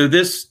had. So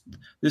this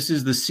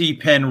is the C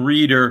Pen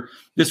Reader.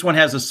 This one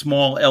has a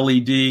small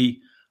LED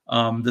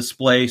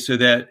display so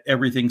that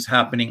everything's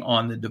happening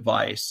on the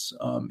device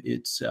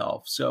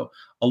itself. So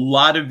a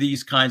lot of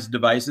these kinds of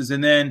devices.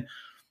 And then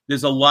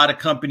there's a lot of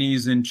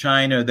companies in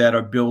China that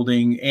are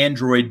building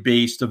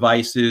Android-based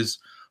devices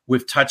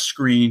with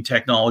touchscreen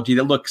technology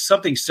that look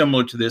something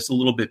similar to this, a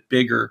little bit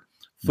bigger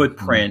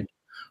footprint.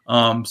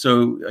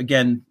 So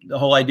again, the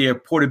whole idea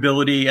of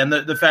portability and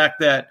the fact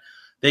that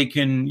they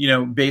can,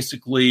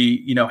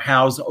 basically,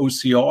 house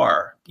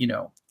OCR,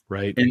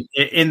 right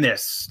in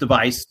this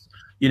device,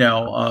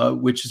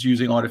 which is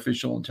using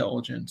artificial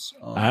intelligence.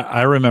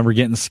 I remember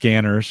getting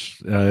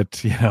scanners,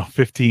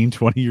 15,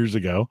 20 years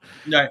ago.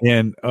 Right.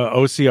 And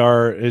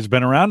OCR has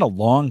been around a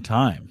long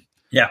time.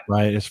 Yeah.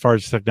 Right. As far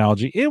as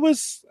technology, it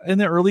was in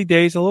the early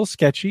days a little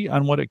sketchy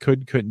on what it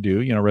couldn't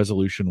do.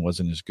 Resolution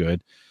wasn't as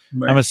good.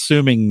 Right. I'm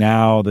assuming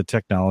now the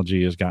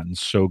technology has gotten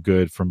so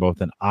good from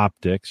both an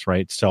optics,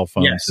 right? Cell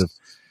phones have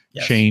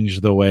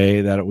changed the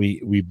way that we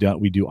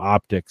do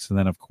optics, and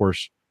then of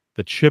course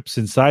the chips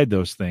inside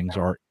those things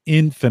are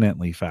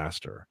infinitely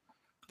faster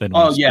than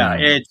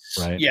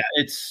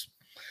it's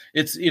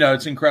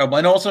it's incredible.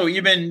 And also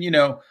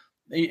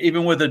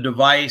even with a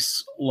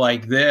device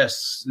like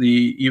this,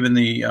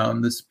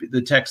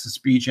 the text to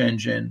speech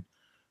engine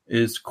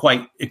is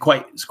quite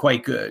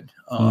good.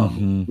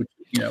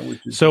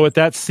 So with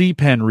that C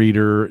Pen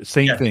reader,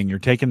 same thing. You're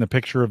taking the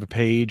picture of a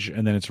page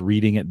and then it's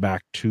reading it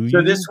back to you.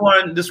 So this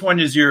one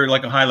is your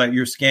like a highlight.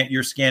 You're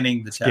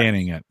scanning the text.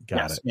 Scanning it.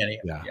 Got it. Scanning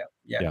it.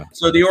 Yeah.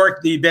 So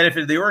the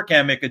benefit of the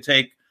Orcam, it could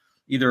take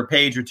either a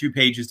page or 2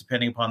 pages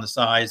depending upon the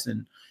size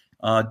and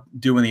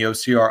doing the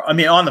OCR. I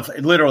mean,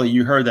 literally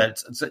you heard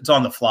that it's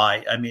on the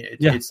fly. I mean,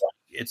 it's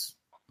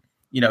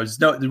there's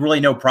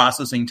really no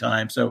processing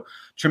time. So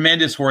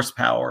tremendous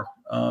horsepower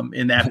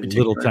in that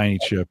particular little tiny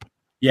chip.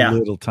 Yeah,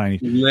 little tiny.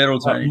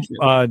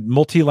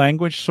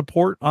 Multi-language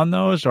support on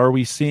those. Are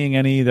we seeing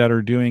any that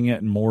are doing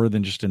it more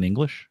than just in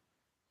English?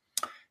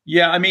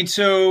 Yeah, I mean,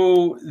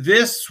 so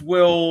this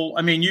will.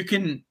 I mean, you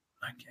can.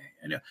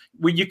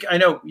 I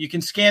know you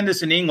can scan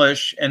this in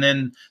English, and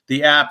then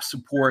the app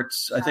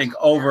supports, I think,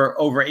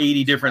 over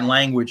 80 different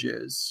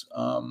languages.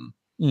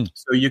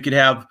 So you could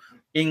have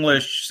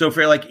English. So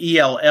for like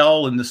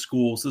ELL in the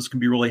schools, this can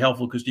be really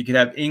helpful because you could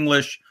have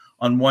English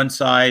on one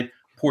side,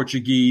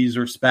 Portuguese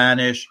or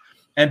Spanish.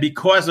 And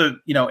because of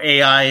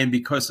AI and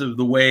because of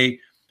the way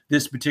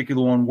this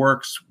particular one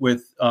works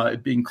with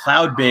it being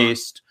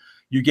cloud-based,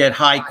 you get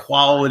high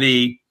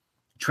quality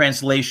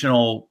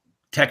translational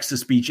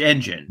text-to-speech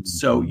engines.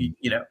 So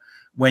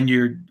when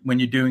you're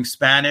doing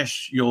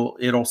Spanish,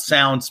 it'll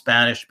sound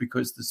Spanish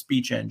because the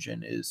speech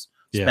engine is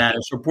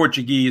Spanish or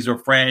Portuguese or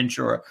French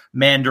or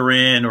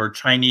Mandarin or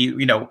Chinese.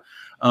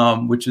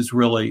 Which is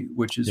really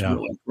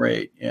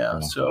great.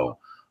 Yeah. So.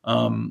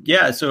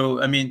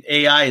 So I mean,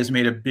 AI has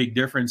made a big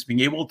difference. Being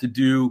able to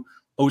do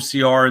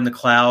OCR in the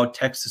cloud,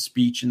 text to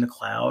speech in the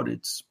cloud,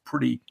 it's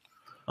pretty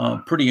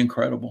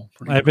incredible.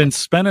 I've been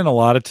spending a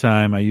lot of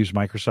time. I use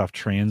Microsoft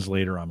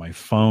Translator on my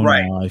phone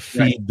now. I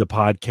feed the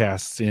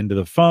podcasts into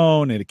the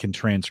phone, and it can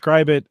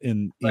transcribe it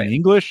in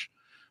English,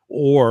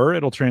 or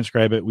it'll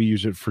transcribe it. We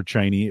use it for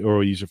Chinese, or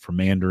we use it for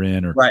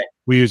Mandarin, or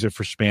we use it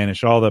for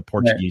Spanish, all the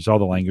Portuguese, all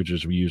the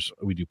languages we use.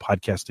 We do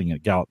podcasting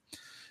at Gallup.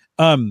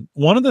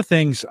 One of the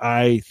things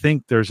I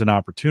think there's an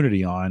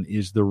opportunity on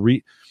is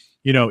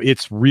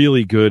it's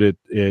really good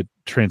at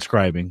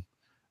transcribing,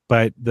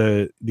 but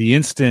the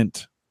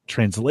instant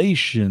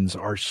translations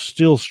are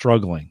still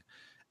struggling,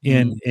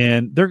 and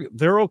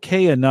they're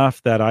okay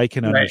enough that I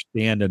can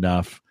understand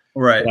enough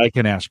that I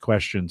can ask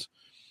questions.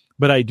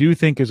 But I do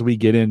think as we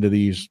get into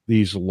these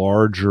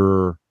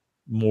larger,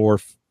 more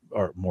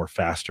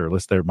faster,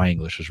 my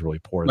English is really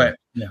poor,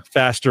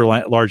 faster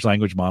large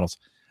language models,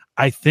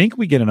 I think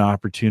we get an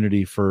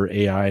opportunity for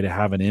AI to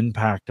have an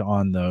impact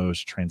on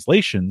those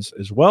translations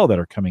as well that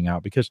are coming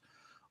out, because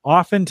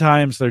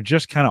oftentimes they're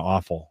just kind of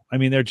awful. I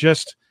mean,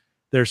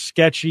 they're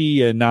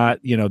sketchy and not,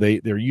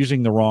 they're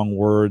using the wrong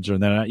words, or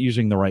they're not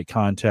using the right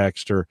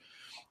context,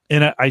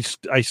 and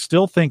I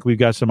still think we've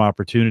got some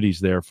opportunities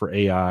there for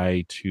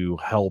AI to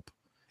help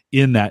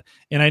in that.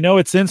 And I know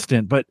it's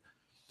instant, but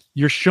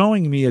you're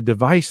showing me a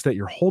device that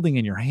you're holding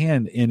in your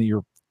hand, and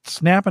you're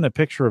snapping a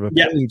picture of a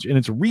page, and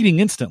it's reading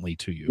instantly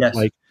to you.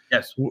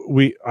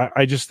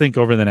 I just think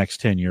over the next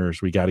 10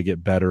 years, we got to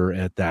get better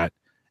at that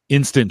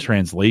instant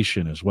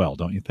translation as well.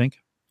 Don't you think?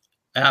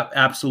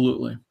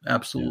 Absolutely.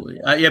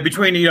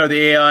 Between,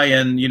 the AI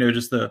and,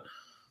 just the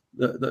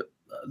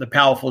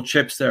powerful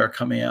chips that are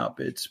coming up,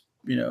 it's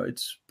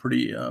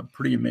pretty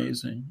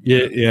amazing.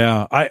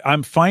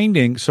 I'm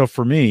finding, so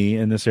for me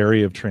in this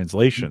area of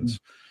translations,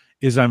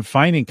 is I'm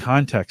finding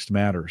context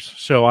matters.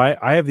 So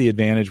I have the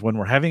advantage when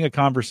we're having a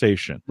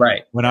conversation,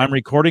 when I'm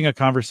recording a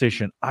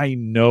conversation, I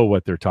know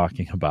what they're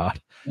talking about,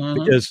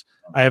 because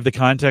I have the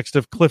context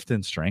of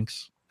Clifton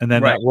strengths, and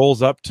then that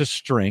rolls up to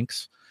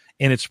strengths,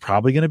 and it's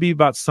probably going to be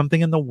about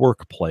something in the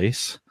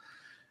workplace.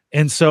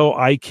 And so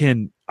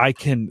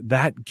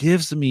that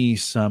gives me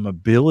some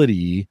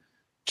ability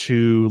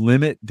to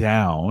limit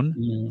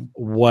down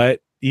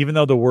what, even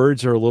though the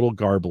words are a little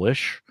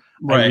garblish,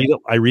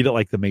 I read it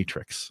like the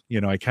Matrix.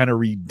 I kind of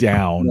read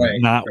down,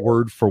 not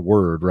word for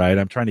word, right?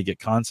 I'm trying to get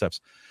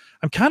concepts.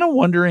 I'm kind of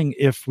wondering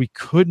if we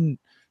couldn't,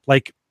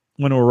 like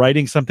when we're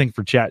writing something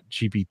for Chat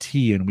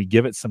GPT and we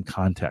give it some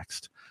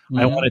context,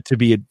 I want it to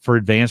be for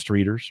advanced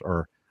readers,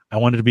 or I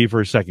want it to be for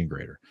a second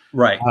grader.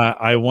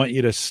 I want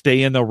you to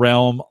stay in the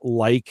realm,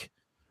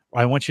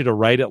 I want you to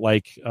write it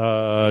like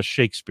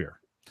Shakespeare.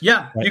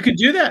 You could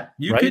do that.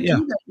 You could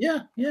do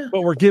that. Yeah.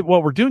 But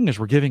what we're doing is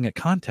we're giving it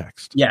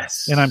context.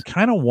 Yes. And I'm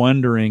kind of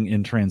wondering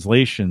in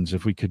translations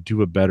if we could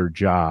do a better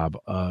job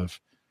of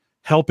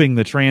helping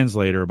the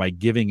translator by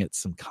giving it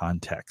some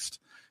context,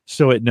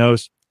 so it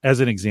knows.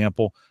 As an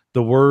example,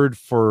 the word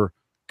for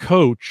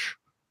coach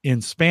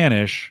in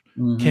Spanish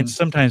can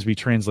sometimes be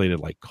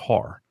translated like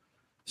car.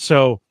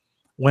 So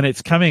when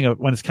it's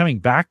coming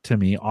back to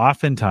me,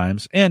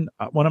 oftentimes, and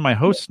one of my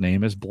hosts'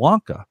 name is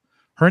Blanca.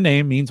 Her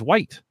name means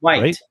white.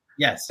 Right?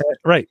 Yes.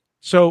 Right.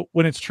 So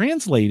when it's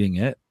translating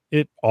it,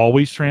 it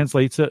always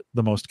translates it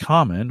the most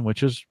common,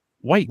 which is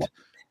white.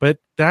 But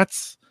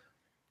it's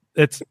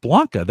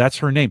Blanca. That's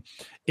her name.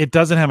 It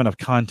doesn't have enough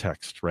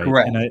context, right?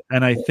 Correct.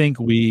 And I think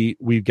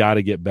we've got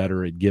to get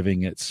better at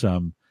giving it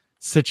some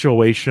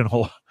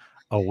situational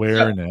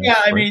awareness.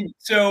 I mean,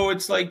 so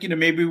it's like,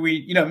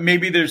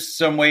 maybe there's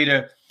some way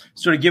to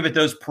sort of give it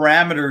those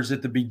parameters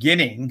at the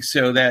beginning,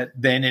 so that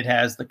then it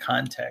has the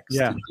context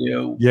to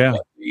do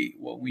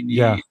what we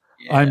need.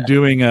 I'm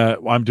doing a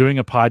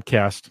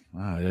podcast,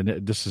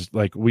 and this is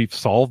like, we've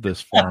solved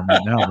this for them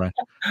right now, right?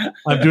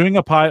 I'm doing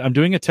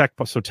a tech.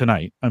 So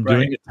tonight I'm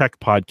doing a tech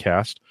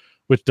podcast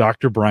with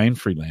Dr. Brian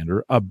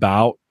Fredlander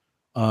about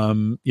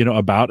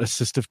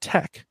assistive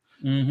tech,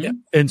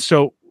 and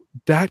so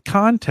that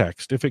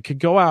context, if it could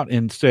go out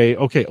and say,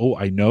 okay,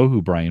 I know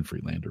who Brian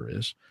Fredlander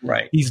is.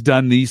 He's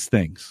done these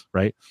things,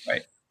 right?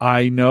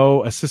 I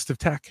know assistive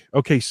tech.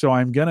 Okay, so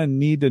I'm going to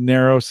need to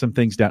narrow some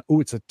things down.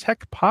 It's a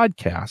tech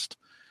podcast.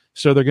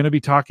 So they're going to be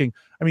talking.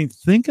 I mean,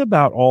 think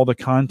about all the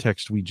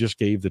context we just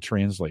gave the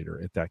translator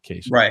at that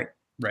case.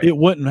 It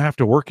wouldn't have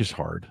to work as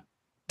hard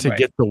to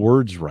get the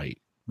words right.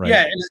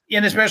 Yeah.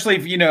 And especially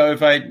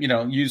if I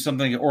use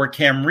something or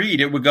Cam Read,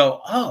 it would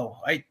go,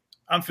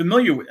 I'm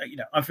familiar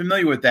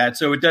with that.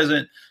 So it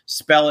doesn't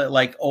spell it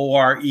like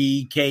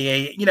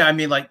OREKA.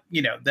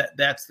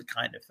 That's the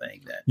kind of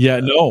thing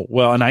that.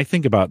 Well, and I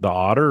think about the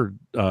Otter.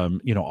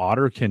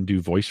 Otter can do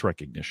voice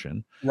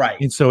recognition,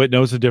 and so it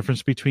knows the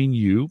difference between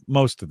you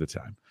most of the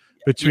time,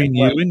 between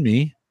you and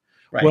me.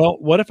 Well,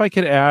 what if I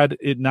could add,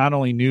 it not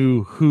only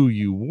knew who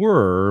you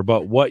were,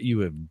 but what you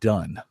have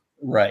done.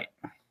 Right.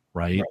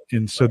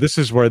 And so this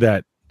is where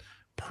that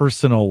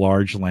personal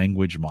large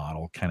language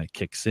model kind of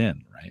kicks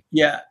in, right?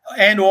 Yeah.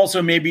 And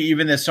also maybe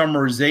even the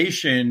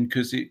summarization,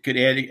 because it could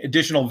add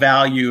additional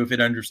value if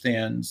it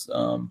understands,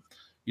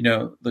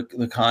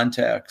 the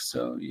context.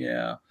 So,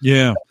 yeah.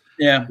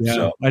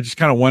 So I just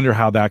kind of wonder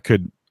how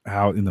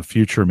in the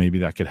future, maybe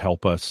that could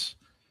help us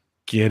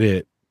get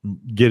it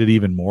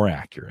even more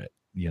accurate,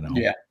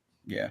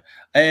 Yeah.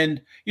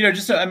 And,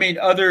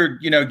 other,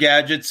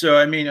 gadgets. So,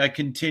 I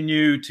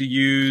continue to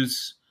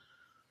use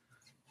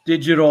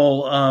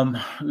digital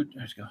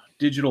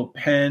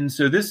pen.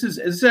 So this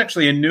is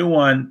actually a new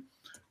one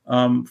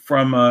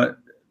from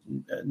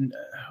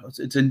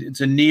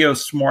it's a Neo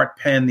Smart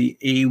Pen, the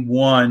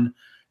A1,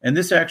 and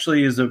this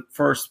actually is a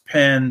first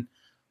pen.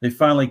 They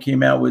finally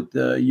came out with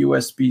the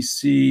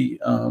USB-C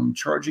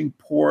charging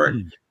port.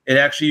 It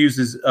actually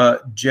uses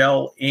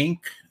gel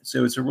ink,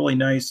 so it's a really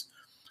nice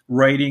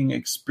writing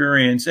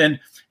experience. And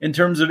in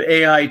terms of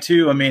AI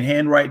too,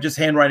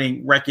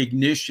 handwriting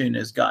recognition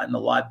has gotten a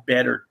lot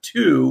better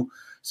too.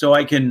 So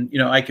I can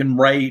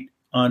write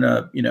on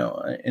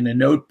in a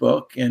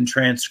notebook and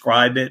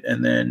transcribe it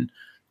and then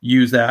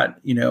use that,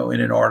 in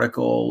an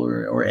article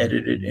or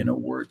edit it in a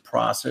word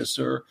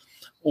processor.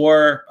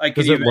 Or I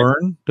can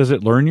Does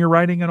it learn your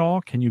writing at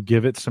all? Can you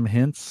give it some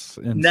hints?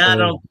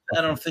 No,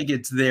 I don't think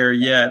it's there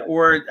yet.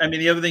 Or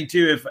the other thing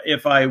too,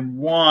 if I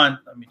want,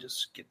 let me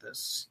just get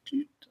this.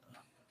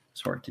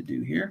 It's hard to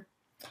do here.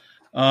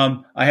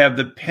 I have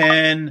the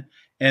pen,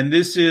 and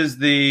this is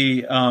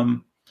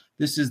an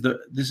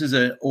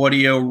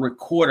audio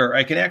recorder.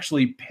 I can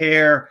actually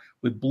pair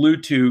with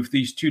Bluetooth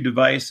these two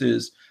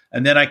devices,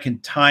 and then I can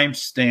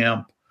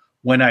timestamp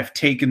when I've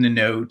taken the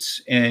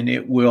notes, and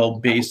it will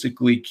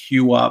basically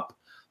queue up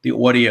the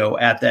audio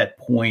at that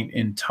point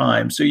in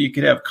time. So you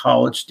could have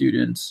college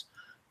students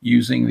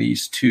using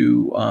these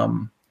two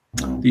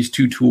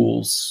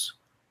tools,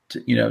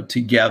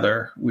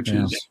 together, which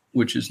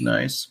is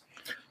nice.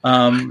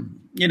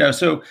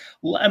 So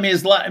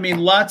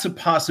lots of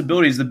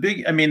possibilities.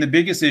 The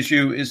biggest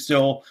issue is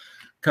still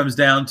comes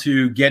down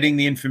to getting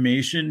the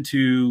information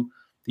to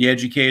the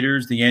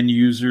educators, the end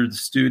user, the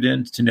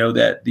students, to know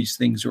that these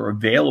things are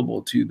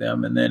available to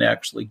them, and then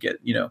actually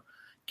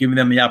giving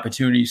them the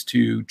opportunities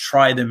to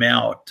try them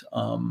out.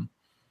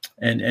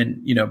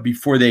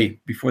 Before they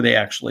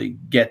actually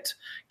get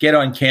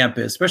on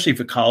campus, especially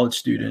for college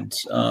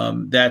students,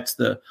 that's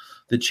the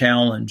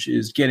challenge,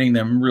 is getting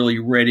them really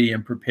ready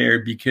and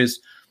prepared, because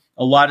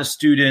a lot of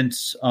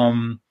students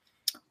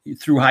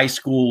through high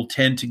school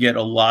tend to get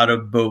a lot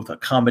of both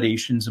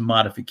accommodations and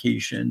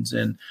modifications.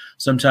 And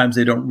sometimes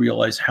they don't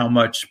realize how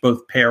much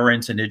both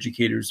parents and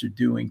educators are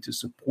doing to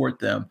support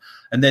them.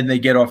 And then they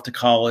get off to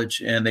college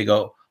and they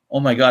go,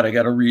 oh my God, I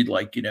got to read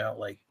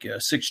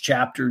 6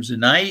 chapters a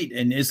night.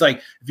 And it's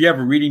like, if you have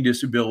a reading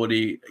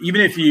disability,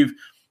 even if you've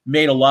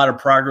made a lot of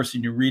progress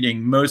in your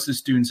reading, most of the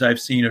students I've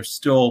seen are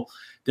still,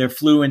 their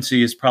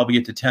fluency is probably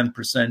at the 10th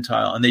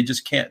percentile, and they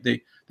just can't,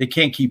 they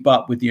can't keep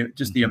up with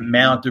the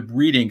amount of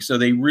reading. So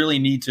they really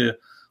need to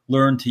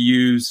learn to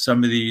use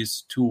some of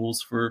these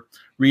tools for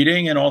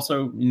reading, and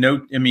also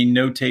note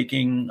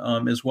taking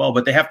as well.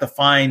 But they have to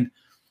find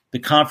the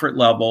comfort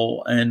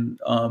level and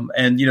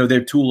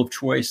their tool of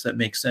choice that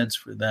makes sense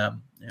for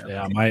them.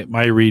 Yeah,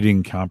 my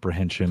reading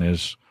comprehension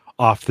is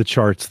off the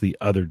charts the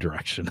other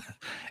direction.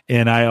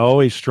 And I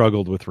always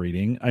struggled with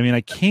reading. I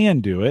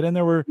can do it, and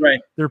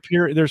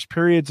there's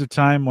periods of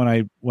time when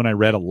I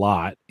read a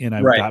lot and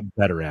I got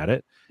better at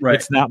it. Right.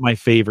 It's not my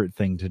favorite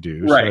thing to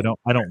do, so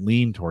I don't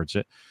lean towards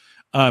it.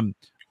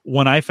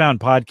 When I found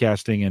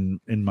podcasting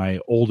in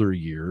my older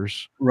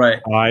years,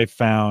 I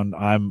found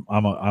I'm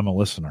a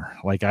listener.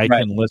 Like I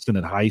can listen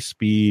at high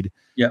speed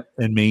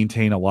and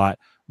maintain a lot.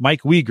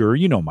 Mike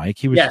Uyghur, Mike,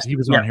 he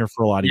was on here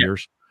for a lot of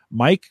years.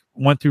 Mike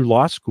went through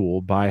law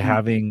school by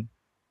putting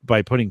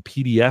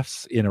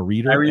PDFs in a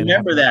reader. I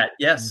remember that.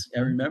 Yes, I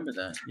remember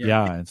that.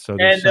 Yeah, and so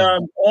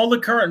all the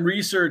current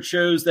research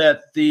shows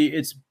that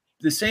it's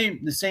the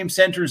same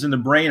centers in the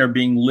brain are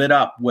being lit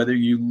up, whether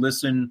you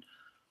listen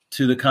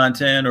to the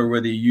content or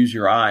whether you use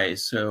your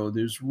eyes. So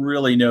there's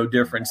really no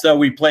difference. So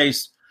we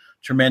place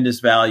tremendous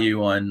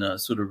value on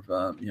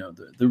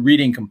the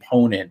reading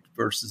component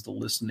versus the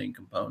listening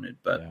component,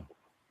 but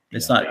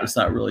it's not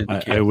really the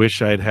case. I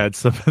wish I'd had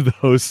some of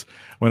those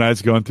when I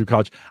was going through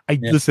college.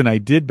 Listen, I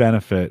did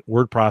benefit.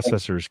 Word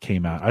processors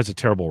came out. I was a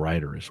terrible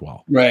writer as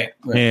well. Right.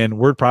 And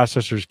word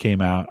processors came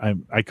out.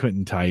 I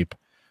couldn't type.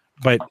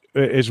 But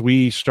as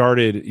we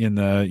started in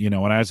the,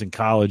 when I was in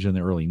college in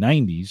the early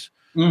 90s,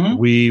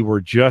 we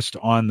were just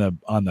on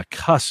the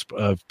cusp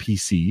of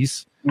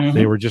PCs.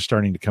 They were just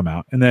starting to come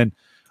out. And then,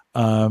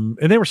 and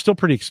they were still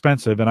pretty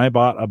expensive. And I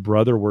bought a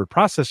Brother word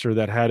processor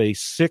that had a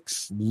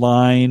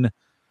 6-line,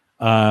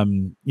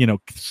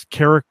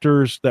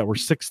 characters that were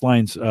 6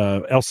 lines,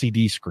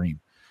 LCD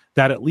screen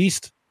that at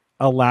least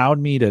allowed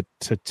me to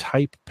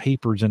type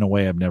papers in a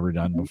way I've never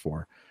done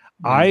before.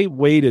 I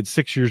waited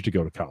 6 years to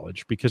go to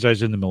college because I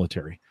was in the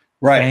military.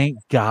 Right. Thank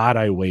God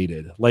I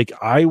waited. Like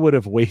I would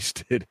have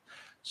wasted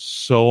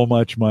so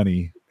much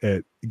money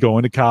at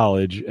going to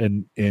college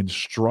and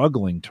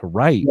struggling to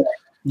write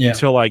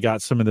until I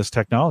got some of this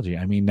technology.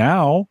 I mean,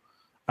 now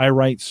I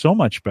write so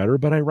much better,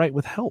 but I write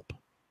with help.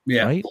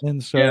 Yeah. Right.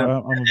 And so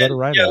I'm a better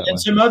writer. Yeah, and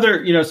some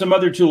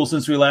other tools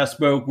since we last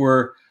spoke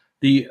were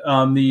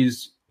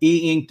these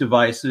e-ink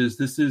devices.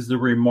 This is the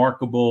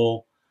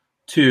Remarkable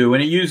 2,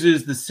 and it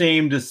uses the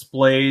same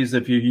displays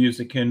if you use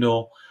a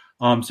Kindle.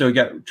 So you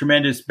got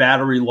tremendous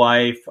battery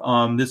life.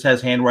 This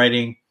has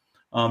handwriting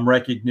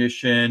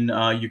recognition.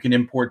 You can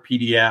import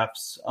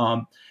PDFs.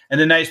 And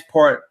the nice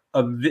part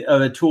of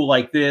a tool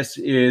like this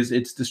is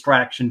it's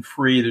distraction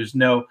free.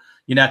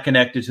 You're not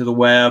connected to the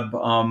web.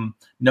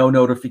 No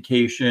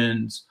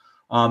notifications.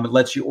 It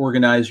lets you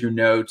organize your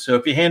notes. So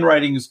if your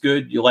handwriting is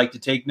good, you like to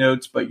take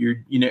notes, but you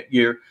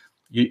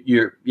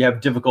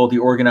have difficulty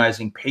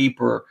organizing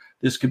paper,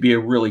 this could be a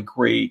really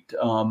great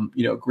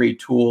great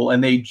tool.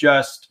 And they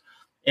just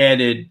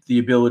added the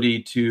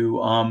ability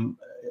to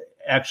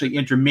actually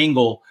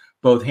intermingle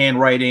both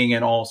handwriting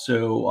and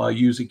also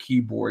use a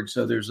keyboard.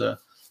 So there's a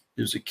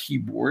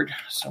keyboard.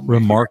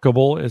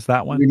 Remarkable here. Is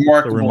that one?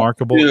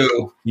 Remarkable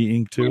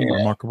e-ink 2. Yeah.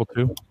 Remarkable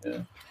 2. Yeah.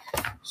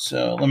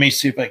 So let me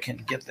see if I can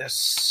get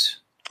this.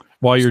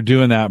 While you're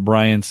doing that,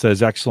 Brian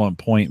says, excellent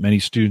point. Many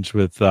students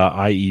with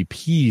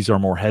IEPs are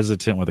more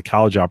hesitant with the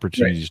college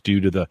opportunities due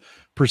to the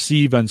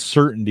perceived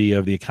uncertainty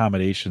of the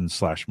accommodations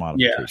 /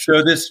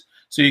 modification. Yeah.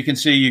 So you can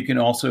see you can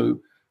also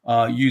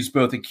use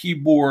both a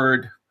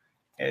keyboard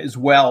as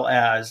well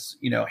as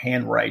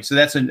handwrite. So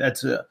that's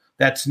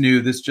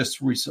new. This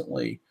just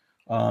recently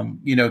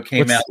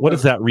came out. What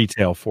does that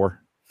retail for?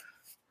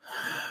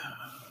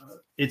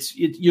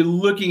 You're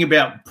looking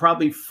about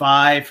probably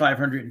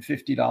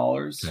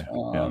 $550.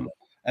 Okay.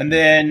 And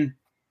then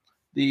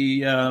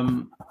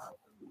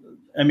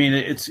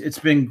it's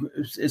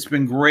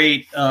been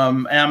great.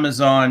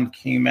 Amazon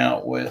came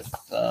out with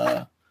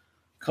a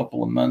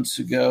couple of months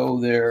ago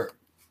their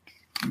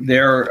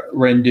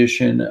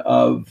rendition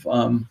of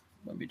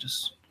let me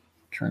just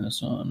turn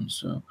this on.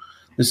 So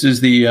this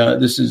is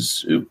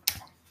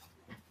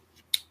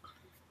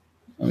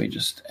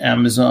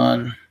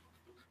Amazon.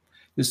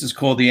 This is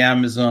called the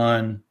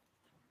Amazon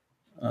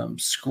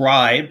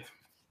Scribe.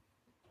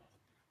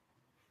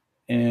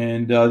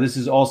 And this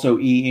is also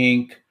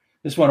e-ink.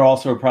 This one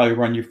also will probably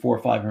run you $400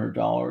 or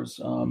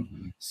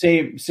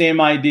 $500.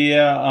 Same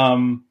idea.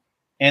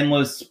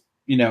 Endless,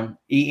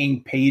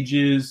 e-ink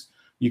pages.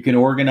 You can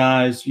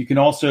organize. You can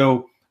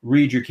also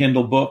read your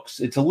Kindle books.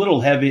 It's a little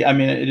heavy. I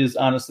mean, it is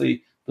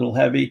honestly a little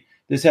heavy.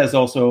 This has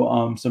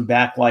also some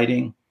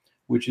backlighting,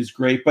 which is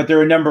great. But there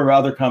are a number of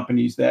other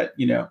companies that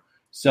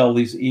sell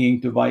these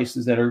e-ink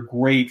devices that are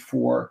great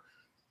for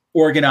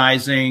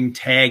organizing,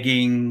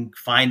 tagging,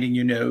 finding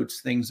your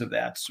notes, things of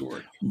that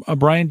sort.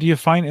 Brian, do you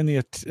find in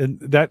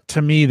that,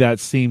 to me, that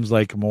seems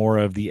like more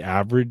of the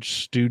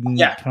average student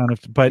kind of,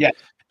 but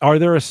are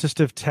there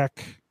assistive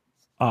tech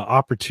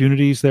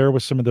opportunities there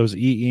with some of those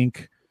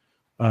e-ink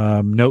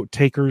note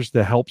takers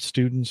that help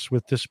students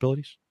with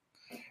disabilities?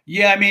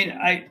 Yeah, I mean,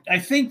 I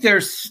think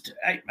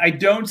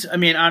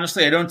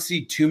honestly, I don't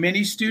see too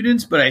many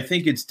students, but I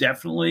think it's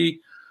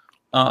definitely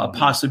a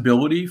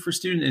possibility for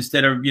students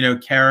instead of,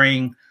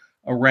 carrying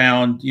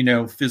around,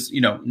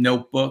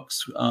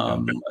 notebooks.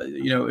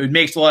 It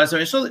makes a lot of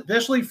sense,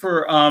 especially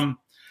for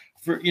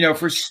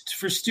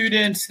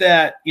students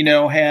that,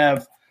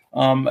 have,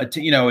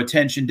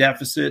 attention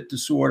deficit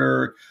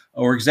disorder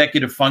or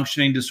executive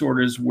functioning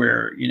disorders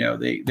where,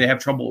 they have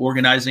trouble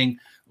organizing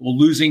or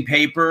losing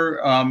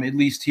paper. At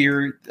least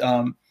here,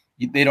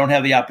 they don't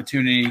have the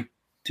opportunity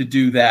to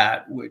do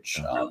that, which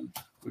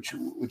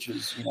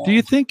is, Do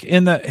you think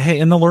in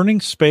the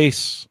learning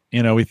space,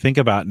 we think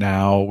about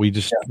now, we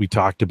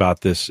talked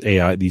about these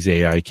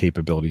AI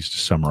capabilities to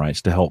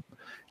summarize, to help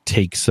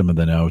take some of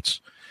the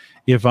notes.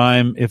 If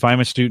I'm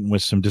a student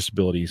with some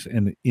disabilities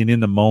and in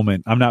the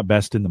moment, I'm not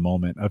best in the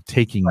moment of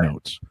taking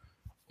notes,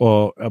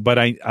 but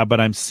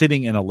I'm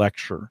sitting in a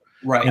lecture,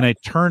 and I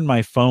turn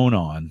my phone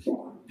on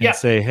and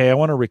say, hey, I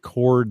want to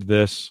record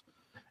this,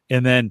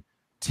 and then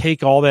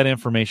take all that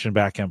information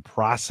back and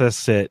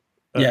process it.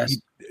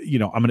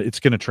 It's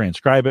going to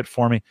transcribe it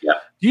for me. Yeah.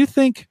 Do you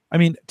think,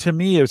 to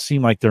me, it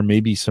seemed like there may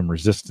be some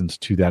resistance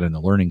to that in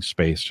the learning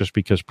space, just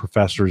because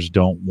professors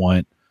don't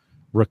want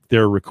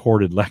their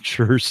recorded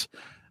lectures,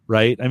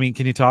 right?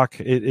 Can you talk,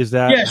 is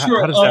that,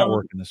 sure. How does that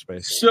work in this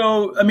space?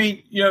 So,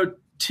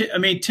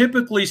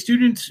 typically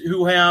students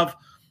who have,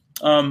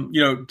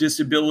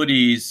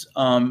 disabilities,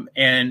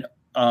 and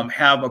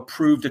have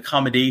approved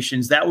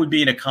accommodations, that would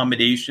be an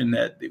accommodation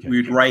that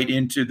we would write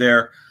into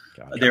their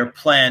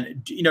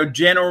plan.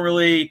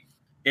 Generally,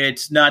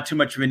 it's not too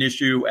much of an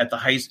issue at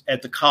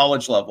the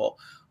college level.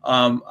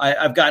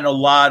 I've gotten a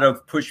lot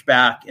of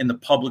pushback in the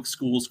public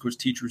schools because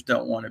teachers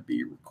don't want to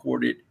be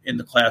recorded in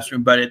the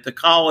classroom. But at the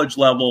college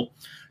level,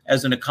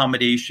 as an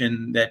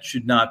accommodation, that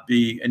should not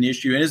be an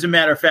issue. And as a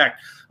matter of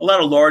fact, a lot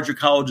of larger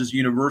colleges,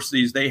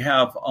 universities, they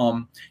have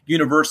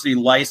university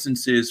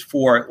licenses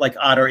for like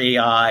Otter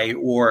AI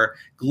or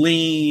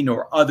Glean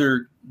or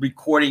other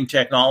recording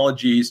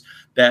technologies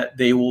that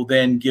they will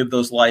then give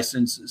those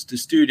licenses to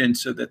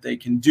students so that they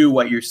can do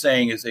what you're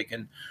saying is they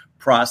can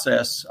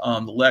process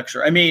the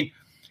lecture. I mean,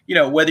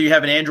 whether you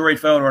have an Android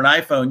phone or an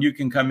iPhone, you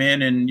can come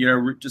in and,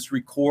 just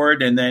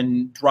record and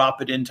then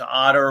drop it into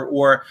Otter,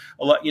 or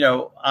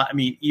I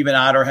mean, even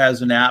Otter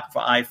has an app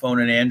for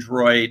iPhone and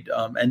Android,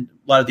 and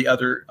a lot of the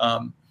other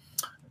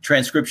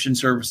transcription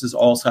services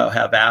also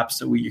have apps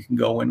that you can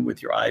go in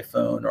with your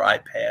iPhone or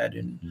iPad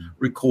and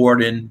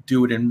record and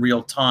do it in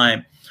real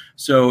time.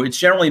 So it's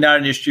generally not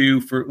an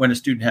issue for when a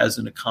student has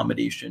an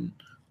accommodation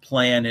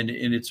plan and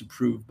it's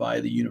approved by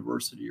the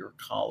university or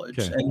college.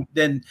 Okay. And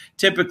then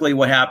typically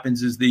what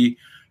happens is the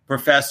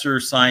professor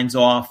signs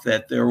off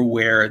that they're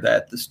aware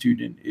that the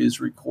student is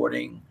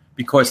recording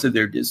because of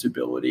their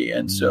disability.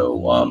 And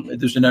so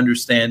there's an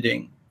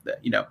understanding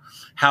that,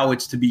 how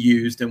it's to be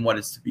used and what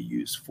it's to be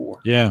used for.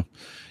 Yeah.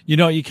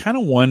 You kind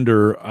of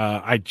wonder,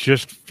 I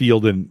just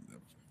fielded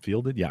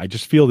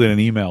an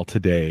email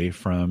today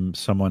from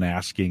someone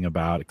asking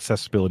about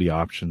accessibility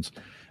options.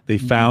 They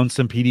found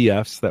some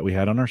PDFs that we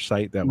had on our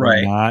site that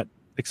were not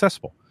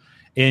accessible.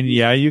 And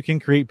you can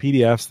create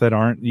PDFs that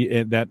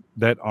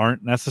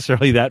aren't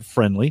necessarily that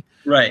friendly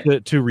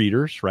to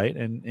readers, right?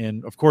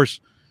 And of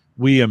course,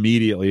 we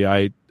immediately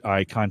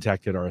I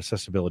contacted our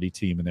accessibility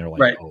team, and they're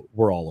like, "Oh,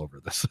 we're all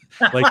over this.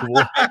 Like,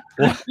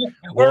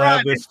 we'll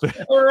have this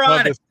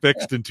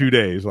fixed in 2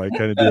 days, like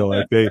kind of deal."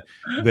 Like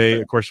they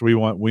of course we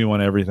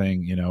want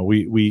everything.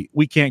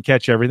 We can't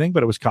catch everything,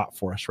 but it was caught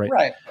for us, right?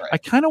 Right. I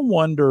kind of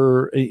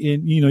wonder,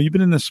 you've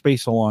been in this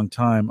space a long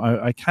time.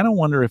 I kind of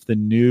wonder if the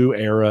new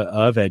era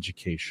of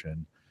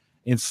education,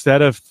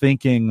 instead of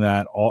thinking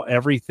that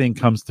everything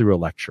comes through a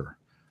lecture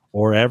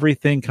or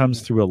everything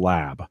comes through a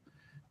lab,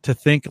 to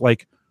think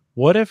like,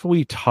 what if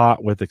we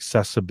taught with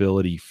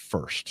accessibility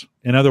first?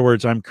 In other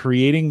words, I'm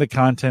creating the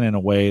content in a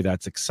way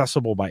that's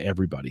accessible by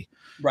everybody.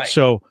 Right.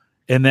 So,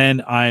 and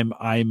then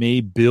I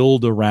may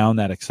build around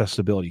that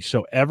accessibility.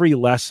 So every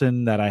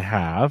lesson that I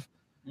have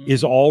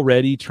is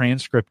already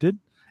transcripted,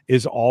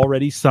 is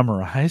already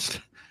summarized,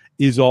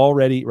 is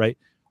already right.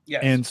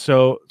 Yes. And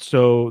so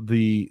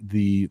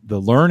the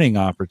learning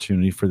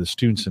opportunity for the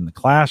students in the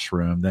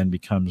classroom then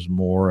becomes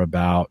more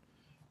about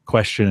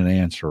question and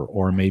answer,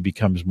 or maybe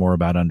becomes more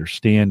about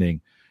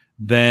understanding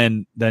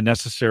than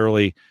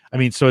necessarily. I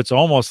mean, so it's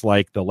almost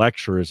like the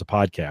lecture is a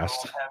podcast,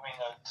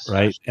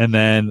 right? And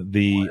then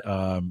the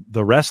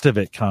rest of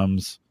it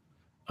comes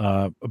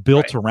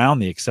built around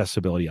the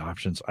accessibility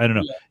options. I don't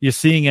know. Yeah. You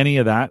seeing any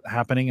of that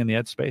happening in the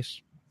ed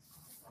space?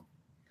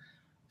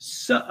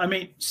 I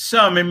mean,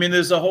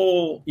 there's a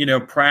whole,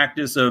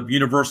 practice of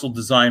universal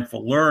design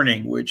for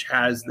learning, which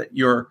has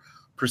your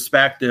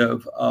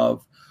perspective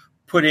of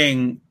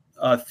putting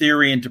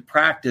theory into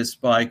practice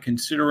by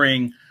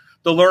considering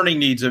the learning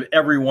needs of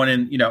everyone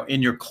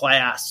in your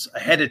class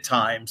ahead of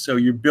time. So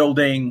you're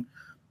building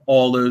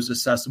all those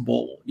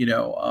accessible,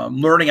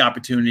 learning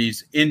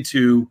opportunities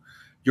into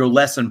your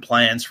lesson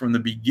plans from the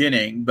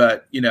beginning.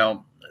 But,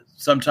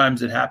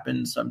 sometimes it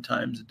happens,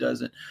 sometimes it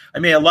doesn't. I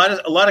mean, a lot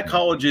of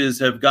colleges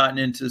have gotten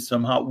into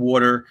some hot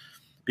water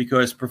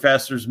because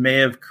professors may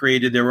have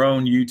created their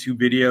own YouTube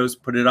videos,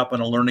 put it up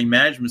on a learning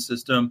management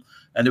system,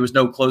 and there was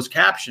no closed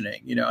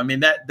captioning.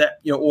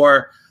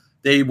 Or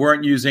they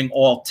weren't using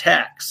all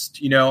text.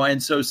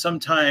 And so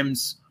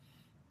sometimes,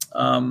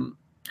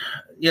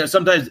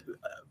 sometimes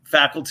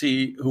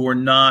faculty who are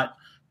not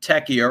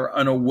techie are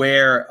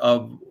unaware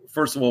of,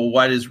 first of all,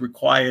 what is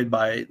required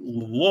by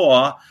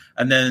law,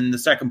 and then the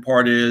second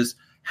part is,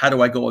 how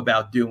do I go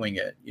about doing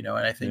it? And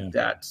I think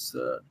that's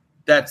the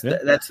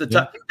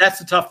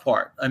tough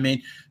part. I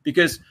mean,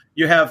 because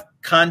you have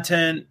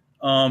content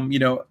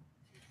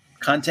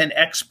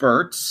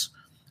experts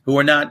who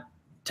are not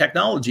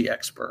technology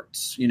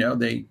experts.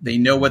 They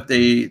know what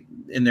they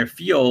in their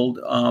field.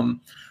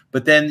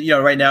 But then,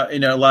 right now,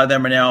 a lot of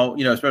them are now,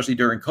 especially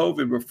during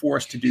COVID, we're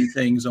forced to do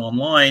things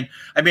online.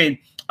 I mean,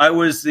 I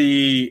was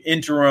the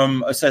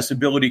interim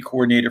accessibility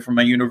coordinator for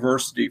my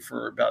university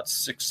for about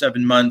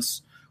 6-7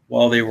 months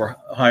while they were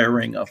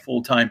hiring a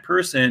full-time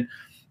person.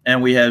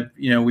 And we had,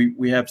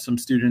 we have some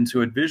students who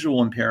had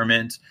visual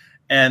impairment,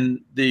 and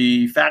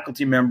the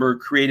faculty member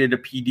created a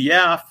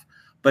PDF,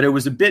 but it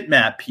was a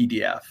bitmap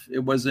PDF. It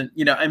wasn't,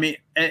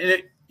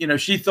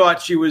 she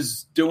thought she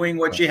was doing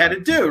what she had to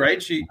do,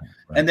 right?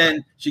 And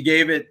then she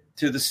gave it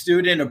to the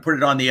student and put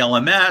it on the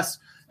LMS,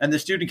 and the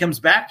student comes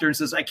back to her and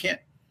says,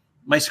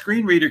 my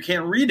screen reader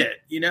can't read it,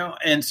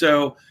 And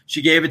so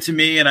she gave it to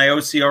me and I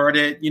OCR'd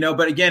it,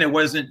 but again,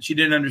 she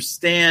didn't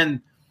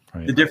understand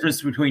the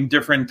difference between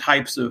different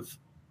types of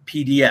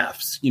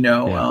PDFs, and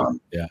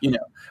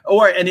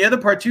the other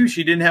part too,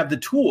 she didn't have the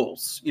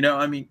tools,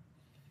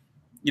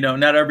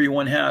 not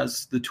everyone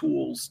has the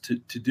tools to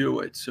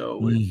do it. So,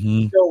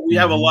 we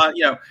have a lot,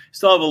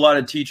 still have a lot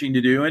of teaching to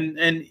do. And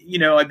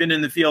I've been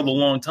in the field a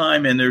long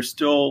time, and there's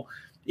still,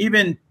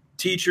 even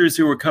teachers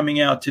who are coming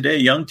out today,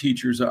 young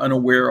teachers, are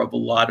unaware of a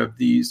lot of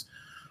these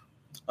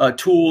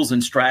tools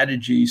and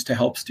strategies to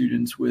help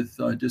students with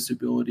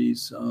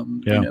disabilities.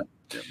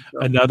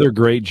 Another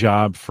great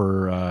job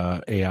for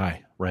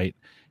AI, right?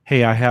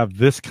 Hey, I have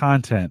this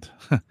content.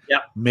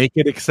 Make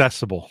it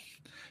accessible.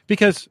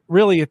 Because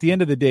really, at the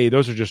end of the day,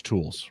 those are just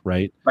tools,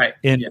 right? Right.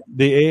 And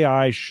the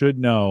AI should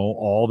know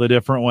all the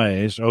different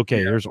ways. Okay,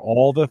 here's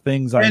all the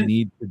things I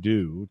need to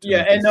do.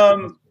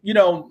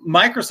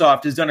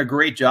 Microsoft has done a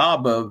great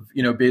job of,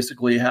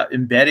 basically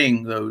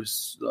embedding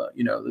those,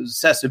 those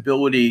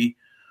accessibility,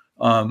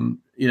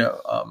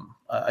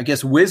 I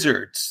guess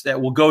wizards that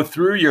will go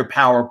through your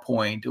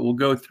PowerPoint. It will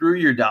go through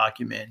your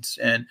documents,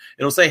 and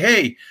it'll say,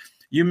 "Hey,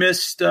 you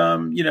missed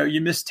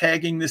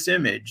tagging this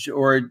image,"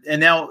 and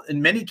now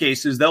in many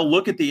cases they'll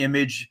look at the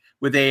image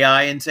with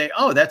AI and say,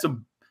 "Oh, that's a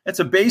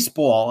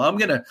baseball. I'm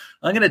gonna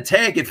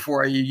tag it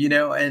for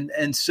you,"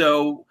 and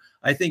so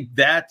I think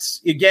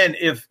that's, again,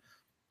 if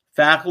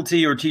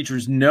faculty or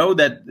teachers know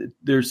that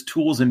there's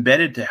tools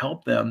embedded to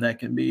help them, that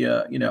can be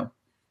or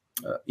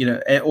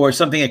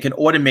something that can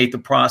automate the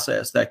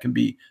process, that can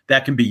be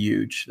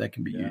huge. That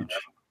can be huge.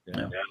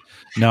 Yeah.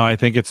 No, I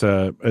think it's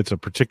a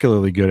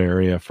particularly good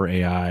area for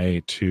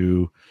AI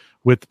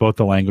with both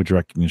the language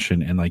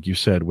recognition and, like you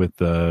said, with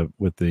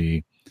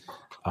the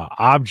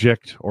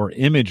object or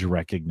image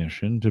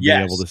recognition, to be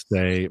able to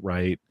say,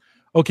 right,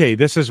 okay,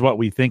 this is what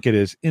we think it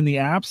is. In the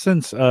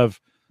absence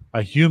of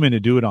a human to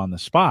do it on the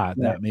spot,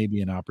 that may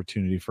be an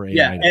opportunity for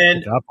AI to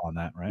pick up on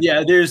that, right?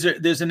 Yeah, there's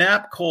an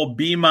app called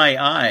Be My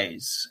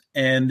Eyes,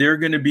 and they're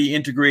going to be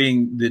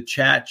integrating the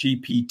Chat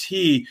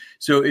GPT.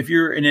 So if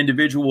you're an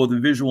individual with a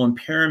visual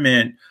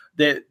impairment,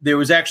 that there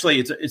was actually,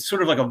 it's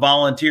sort of like a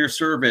volunteer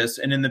service,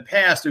 and in the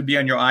past it would be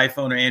on your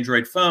iPhone or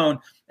Android phone,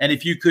 and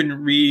if you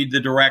couldn't read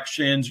the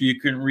directions, or you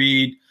couldn't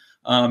read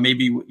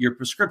maybe your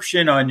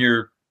prescription on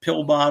your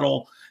pill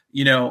bottle,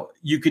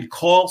 you could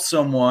call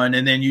someone,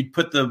 and then you'd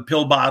put the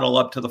pill bottle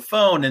up to the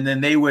phone, and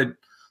then the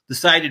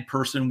sighted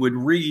person would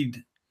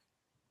read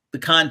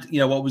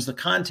what was the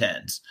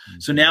contents. Mm-hmm.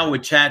 So now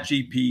with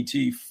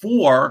ChatGPT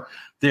 4,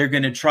 they're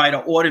going to try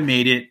to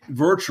automate it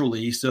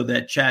virtually so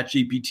that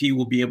ChatGPT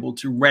will be able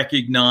to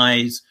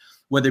recognize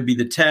whether it be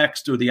the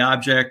text or the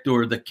object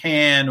or the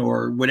can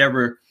or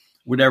whatever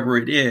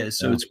it is.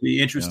 So it's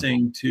be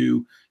interesting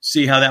to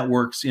see how that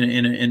works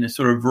in a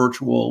sort of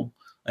virtual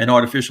and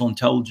artificial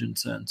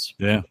intelligence sense.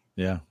 Yeah.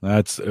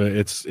 That's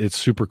it's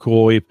super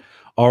cool. We've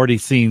already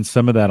seen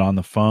some of that on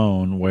the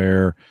phone,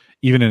 where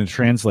even in a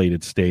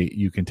translated state,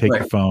 you can take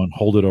your phone,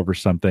 hold it over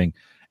something,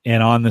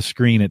 and on the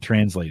screen it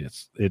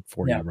translates it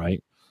for you,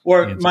 right?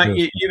 Or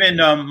even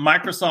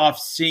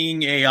Microsoft's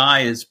Seeing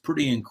AI is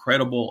pretty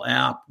incredible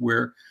app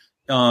where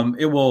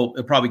it'll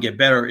probably get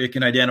better. It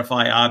can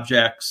identify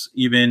objects,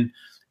 even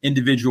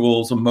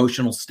individuals'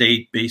 emotional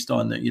state based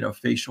on the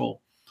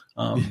facial.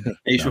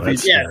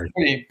 Features. Yeah,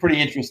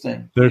 pretty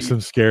interesting. There's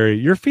some scary.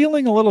 You're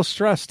feeling a little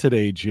stressed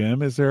today,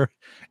 Jim. Is there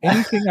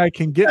anything I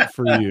can get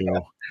for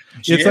you?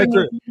 It's like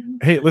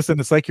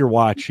it's like your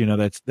watch,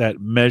 that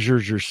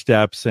measures your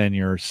steps and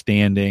your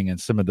standing and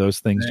some of those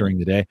things during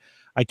the day.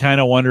 I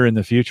kind of wonder in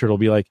the future, it'll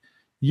be like,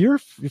 your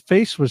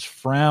face was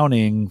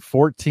frowning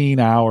 14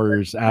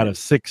 hours out of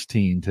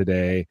 16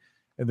 today.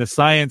 And the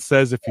science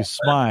says if you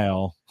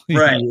smile,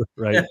 right,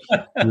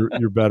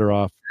 you're better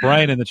off.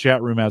 Brian in the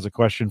chat room has a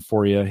question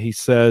for you. He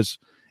says,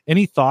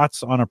 any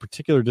thoughts on a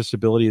particular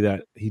disability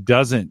that he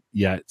doesn't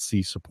yet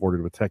see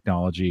supported with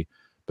technology,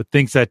 but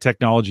thinks that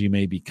technology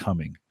may be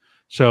coming?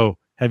 So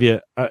have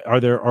you,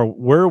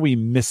 where are we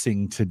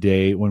missing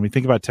today when we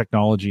think about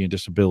technology and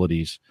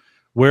disabilities?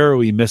 Where are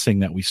we missing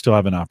that we still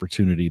have an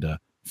opportunity to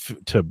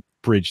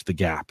bridge the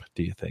gap,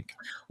 do you think?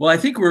 Well, I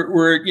think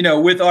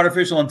we're with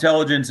artificial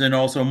intelligence and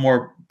also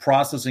more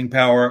processing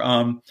power,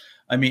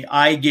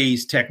 eye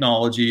gaze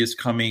technology is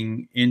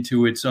coming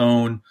into its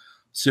own,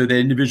 so that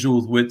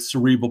individuals with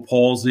cerebral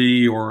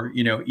palsy or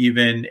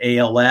even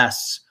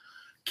ALS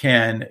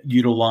can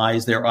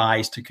utilize their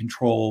eyes to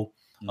control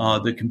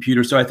the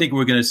computer. So I think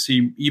we're going to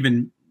see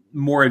even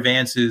more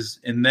advances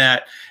in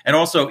that, and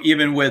also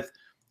even with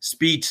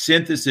speech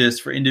synthesis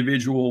for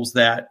individuals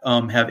that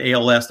have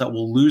ALS that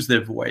will lose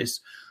their voice.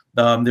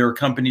 There are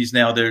companies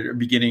now that are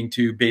beginning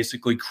to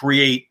basically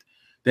create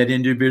that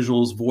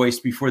individual's voice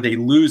before they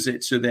lose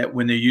it, so that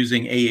when they're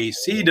using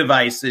AAC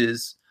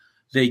devices,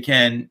 the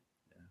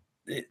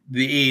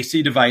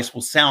AAC device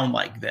will sound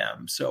like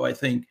them. So I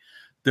think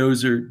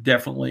those are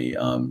definitely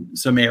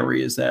some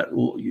areas that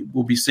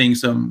we'll be seeing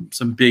some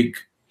big,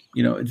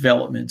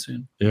 developments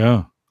in.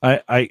 Yeah.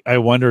 I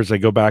wonder, as I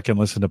go back and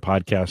listen to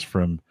podcasts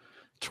from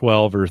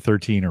 12 or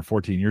 13 or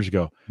 14 years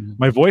ago,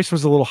 my voice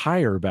was a little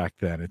higher back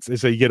then.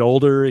 It's you get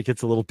older, it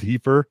gets a little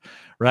deeper,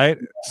 right?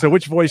 So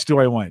which voice do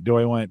I want? Do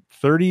I want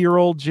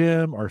 30-year-old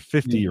Jim or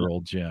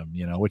 50-year-old Jim?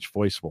 Which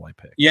voice will I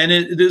pick? Yeah,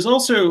 and there's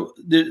also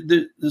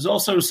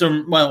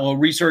some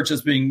research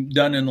that's being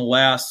done in the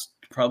last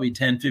probably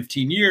 10,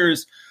 15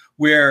 years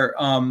where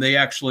they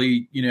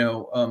actually,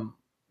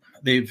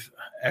 they've,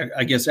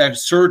 I guess,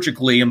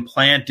 surgically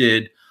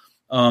implanted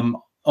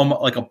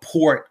like a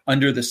port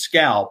under the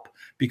scalp.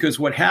 Because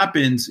what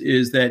happens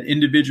is that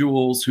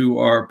individuals who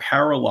are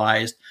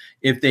paralyzed,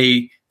 if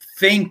they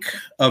think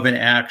of an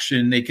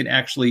action,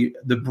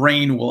 the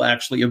brain will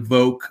actually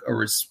evoke a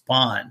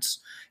response.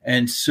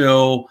 And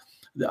so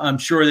I'm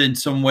sure that in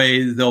some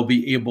way they'll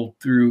be able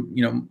through,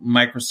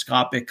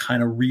 microscopic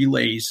kind of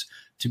relays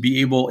to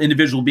be able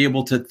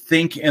to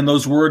think, and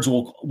those words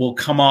will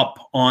come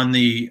up on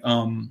the,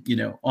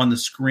 on the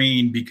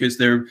screen because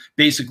they're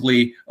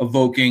basically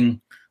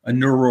evoking a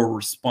neural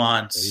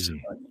response.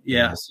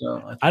 Yeah.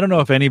 So I don't know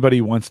if anybody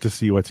wants to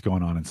see what's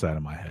going on inside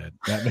of my head.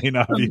 That may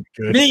not be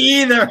good.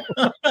 Me either.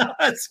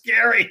 That's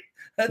scary.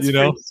 That's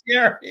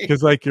scary.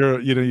 Because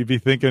you'd be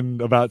thinking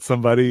about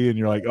somebody and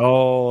you're like,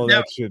 oh,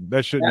 that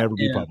should never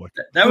be public.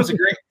 That was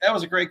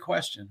a great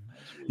question.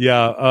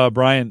 Yeah.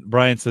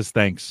 Brian says,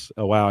 thanks.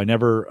 Oh, wow.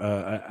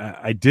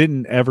 I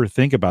didn't ever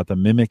think about the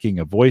mimicking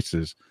of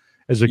voices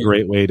as a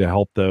great way to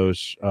help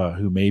those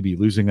who may be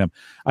losing them.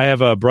 I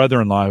have a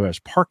brother-in-law who has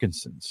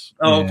Parkinson's.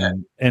 Oh, okay.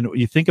 And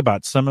you think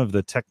about some of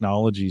the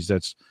technologies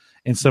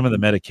and some of the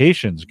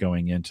medications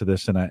going into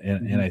this. And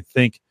I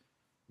think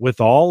with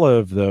all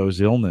of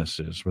those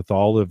illnesses, with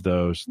all of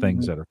those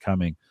things that are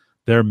coming,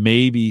 there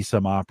may be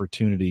some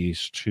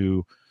opportunities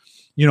to,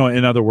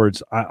 in other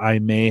words, I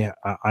may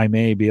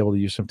be able to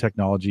use some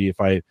technology if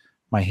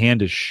my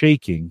hand is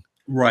shaking,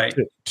 right,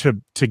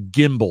 to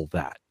gimbal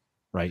that.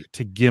 Right.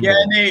 To gimbal.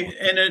 Yeah.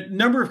 And a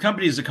number of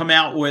companies that come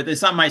out with,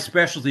 it's not my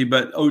specialty,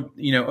 but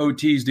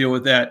OTs deal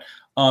with that.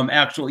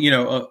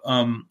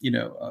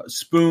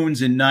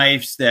 Spoons and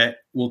knives that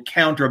will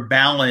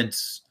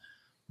counterbalance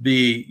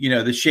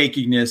the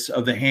shakiness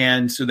of the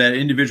hand so that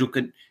individual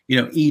could,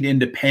 eat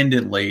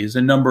independently. There's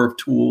a number of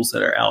tools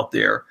that are out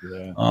there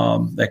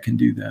that can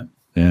do that.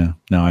 Yeah.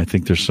 No, I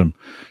think there's some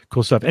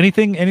cool stuff.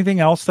 Anything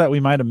else that we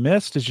might have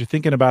missed as you're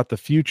thinking about the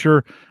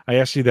future? I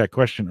asked you that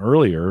question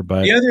earlier,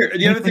 but the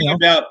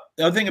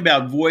other thing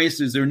about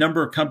voice is there are a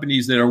number of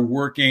companies that are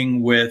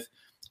working with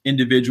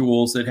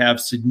individuals that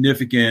have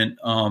significant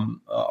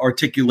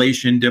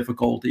articulation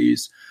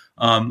difficulties,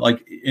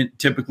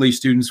 typically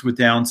students with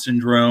Down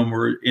syndrome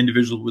or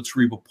individuals with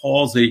cerebral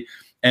palsy,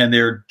 and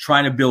they're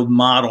trying to build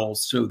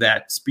models so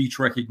that speech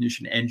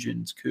recognition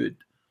engines could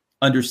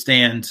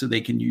understand so they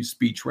can use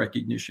speech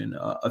recognition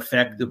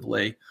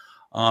effectively,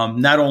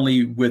 not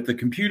only with the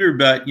computer,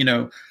 but,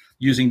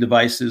 using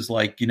devices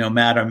like,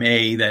 Madam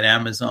A that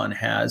Amazon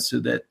has so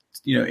that,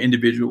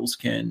 individuals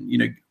can,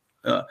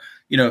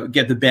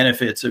 get the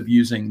benefits of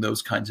using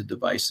those kinds of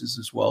devices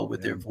as well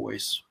with their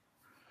voice.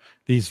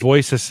 These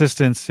voice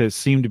assistants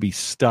seem to be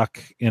stuck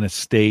in a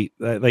state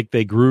like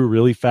they grew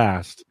really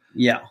fast.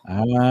 Yeah.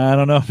 I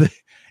don't know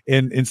if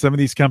and some of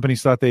these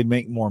companies thought they'd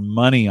make more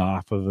money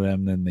off of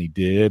them than they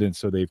did. And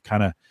so they've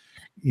kind of,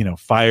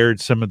 fired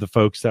some of the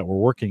folks that were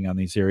working on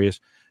these areas.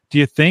 Do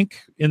you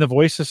think in the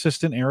voice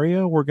assistant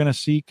area, we're going to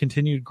see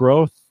continued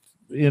growth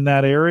in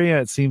that area?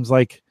 It seems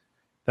like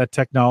that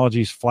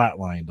technology's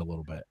flatlined a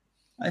little bit.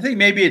 I think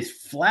maybe it's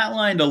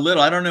flatlined a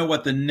little. I don't know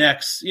what the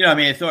next,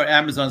 I thought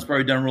Amazon's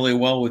probably done really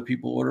well with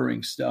people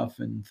ordering stuff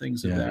and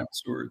things of that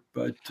sort,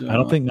 but I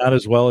don't think not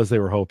as well as they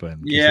were hoping.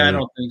 Yeah, I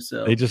don't think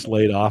so. They just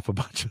laid off a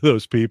bunch of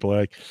those people.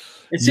 It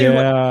seemed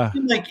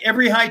like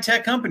every high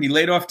tech company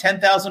laid off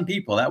 10,000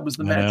 people. That was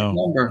the magic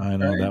number. I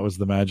know. Right? That was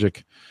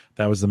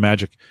the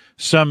magic.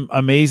 Some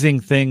amazing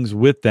things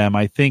with them.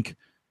 I think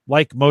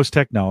like most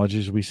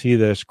technologies, we see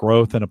this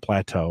growth and a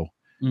plateau,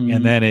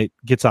 and then it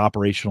gets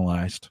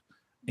operationalized.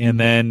 And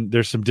then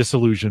there's some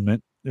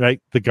disillusionment,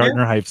 right? The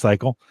Gartner hype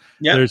cycle.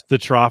 Yep. There's the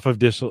trough of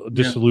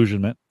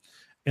disillusionment.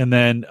 And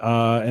then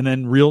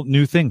real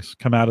new things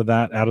come out of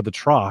that, out of the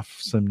trough.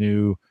 Some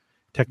new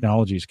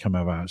technologies come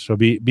about. So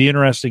be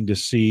interesting to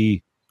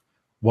see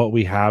what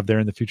we have there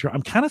in the future.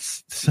 I'm kind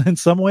of, in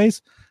some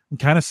ways, I'm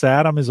kind of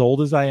sad I'm as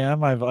old as I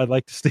am. I'd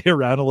like to stay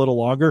around a little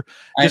longer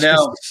just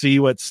to see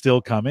what's still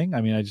coming.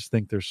 I just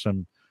think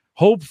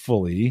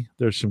hopefully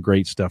there's some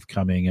great stuff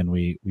coming and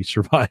we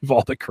survive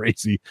all the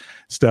crazy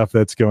stuff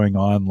that's going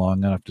on long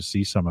enough to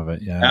see some of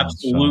it. Yeah,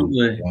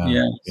 absolutely.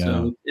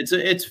 So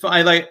it's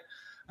fine.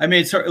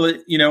 It's hard,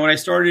 when I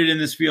started in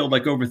this field,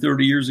 over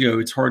 30 years ago,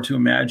 it's hard to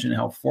imagine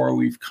how far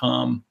we've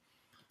come.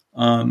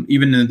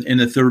 Even in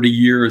the 30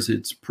 years,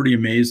 it's pretty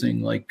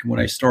amazing. Like when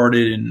I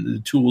started and the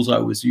tools I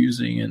was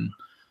using and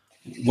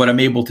what I'm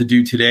able to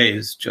do today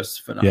is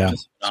just phenomenal. Yeah,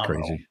 it's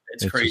crazy.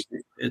 It's crazy.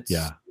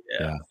 Yeah.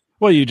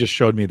 Well, you just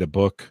showed me the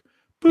book.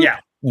 Boop,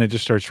 and it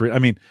just starts.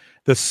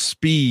 The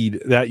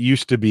speed that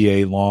used to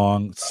be a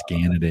long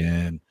scan it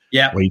in.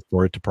 Yeah. Wait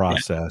for it to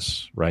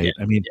process. Yeah. Right.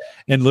 Yeah.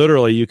 And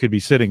literally you could be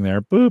sitting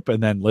there, boop,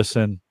 and then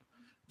listen,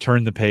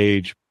 turn the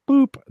page,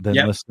 boop, then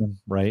listen.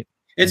 Right.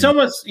 It's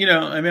almost,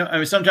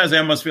 sometimes I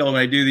almost feel when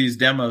I do these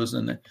demos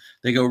and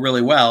they go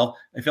really well,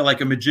 I feel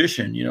like a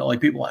magician, like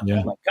people are like,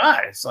 oh my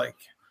God, it's like,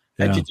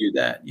 how'd you do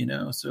that?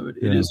 So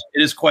it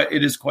is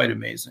quite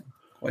amazing.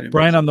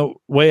 Brian, on the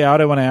way out,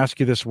 I want to ask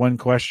you this one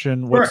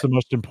question. What's the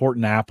most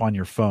important app on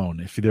your phone?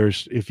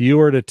 If you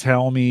were to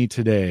tell me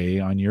today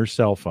on your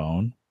cell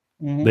phone,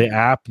 the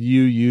app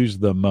you use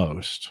the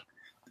most,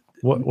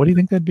 what do you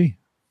think that'd be?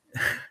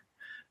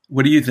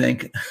 What do you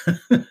think?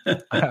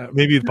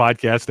 Maybe the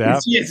podcast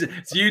app.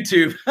 It's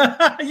YouTube.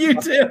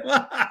 YouTube.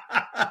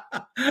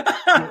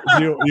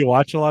 Do you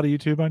watch a lot of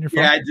YouTube on your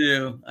phone? Yeah, I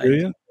do. Do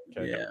you?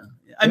 Okay.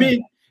 Yeah.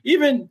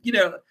 Even,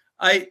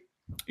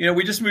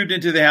 We just moved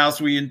into the house.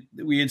 We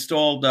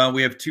installed.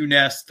 We have 2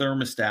 Nest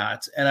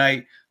thermostats, and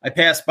I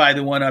passed by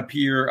the one up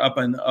here, up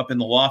in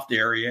the loft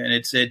area, and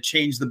it said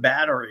change the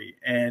battery,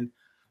 and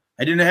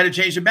I didn't know how to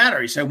change the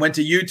battery, so I went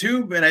to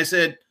YouTube and I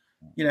said,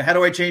 how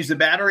do I change the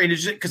battery? And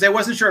because I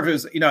wasn't sure if it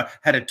was,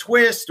 had a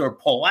twist or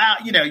pull out,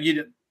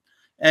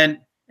 and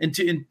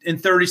in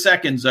 30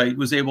 seconds I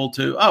was able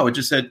to. It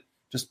just said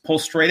just pull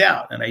straight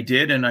out, and I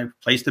did, and I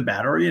placed the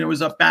battery, and it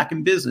was back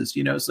in business.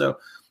 So.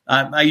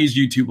 I use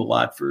YouTube a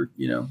lot for,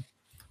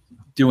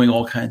 doing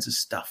all kinds of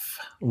stuff.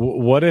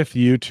 What if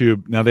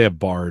YouTube, now they have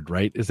Bard,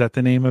 right? Is that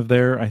the name of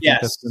their, I think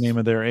that's the name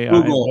of their AI.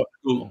 Google.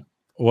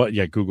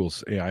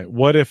 Google's AI.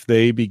 What if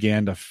they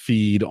began to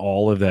feed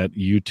all of that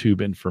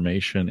YouTube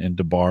information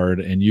into Bard,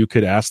 and you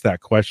could ask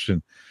that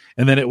question,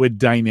 and then it would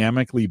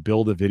dynamically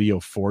build a video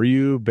for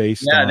you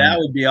based on. Yeah, that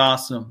would be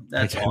awesome.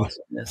 That's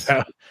awesome. Yes.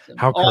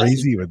 How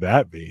crazy would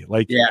that be?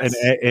 Like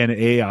an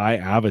AI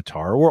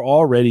avatar. We're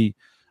already,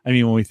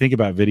 when we think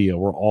about video,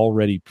 we're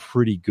already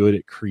pretty good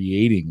at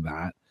creating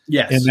that.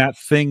 Yes. And that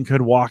thing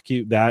could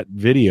that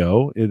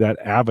video, that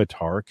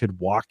avatar could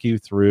walk you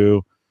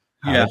through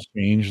how to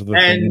change the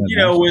thing.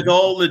 And, with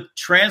all the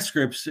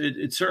transcripts,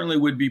 it certainly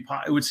would be,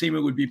 it would seem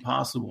it would be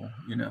possible,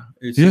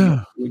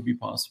 it would be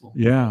possible.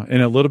 Yeah.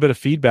 And a little bit of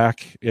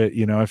feedback,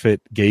 if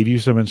it gave you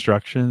some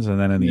instructions and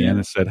then in the end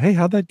it said, hey,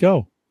 how'd that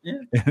go? Yeah.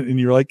 And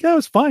you're like, yeah, it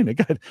was fine.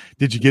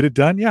 Did you get it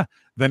done? Yeah.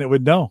 Then it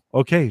would know,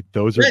 okay,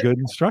 those are good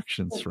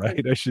instructions,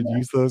 right? I should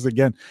use those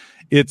again.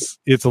 It's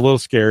a little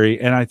scary.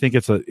 And I think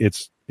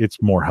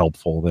it's more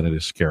helpful than it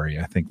is scary.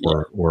 I think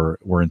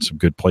we're in some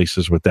good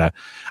places with that.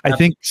 I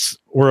think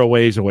we're a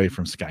ways away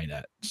from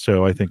Skynet.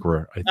 So I think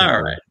we're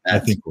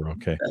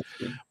okay.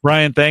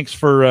 Brian, thanks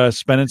for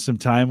spending some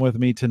time with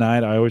me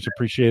tonight. I always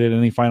appreciate it.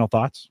 Any final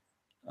thoughts?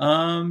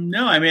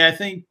 No, I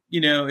think,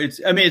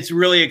 it's a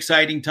really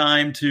exciting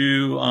time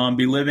to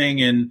be living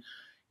in,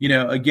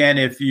 again,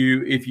 if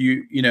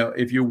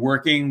you're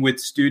working with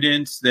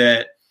students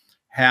that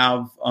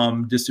have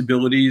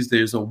disabilities,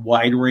 there's a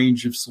wide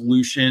range of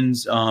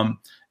solutions.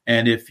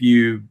 And if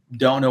you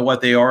don't know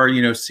what they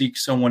are, seek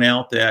someone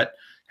out that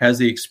has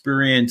the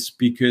experience,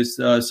 because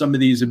some of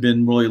these have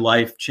been really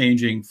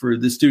life-changing for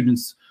the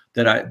students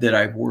that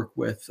I've worked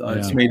with.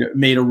 It's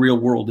made a real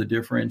world of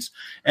difference.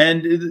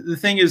 And the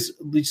thing is,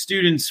 the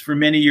students for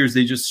many years,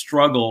 they just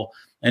struggle.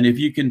 And if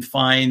you can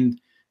find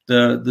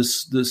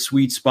the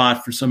sweet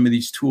spot for some of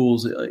these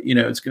tools,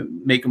 it's going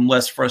to make them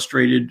less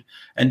frustrated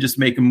and just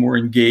make them more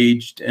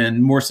engaged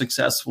and more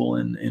successful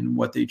in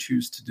what they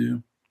choose to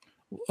do.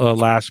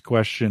 Last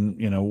question.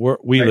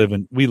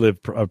 We live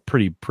a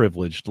pretty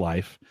privileged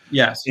life.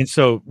 Yes. And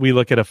so we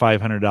look at a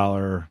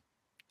 $500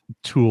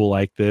 tool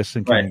like this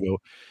and kind of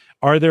go,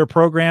 are there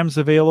programs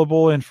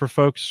available and for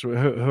folks who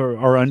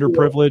are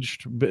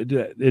underprivileged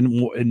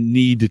and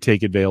need to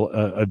take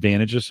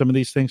advantage of some of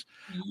these things?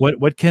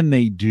 What can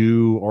they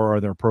do, or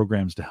are there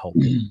programs to help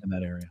in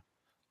that area?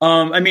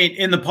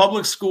 In the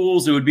public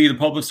schools, it would be the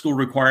public school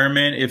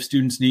requirement if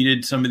students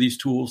needed some of these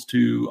tools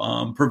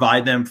to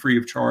provide them free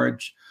of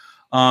charge.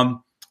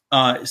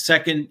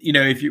 Second,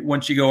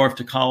 once you go off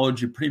to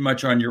college, you're pretty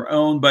much on your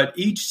own. But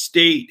each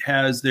state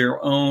has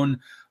their own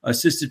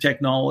assistive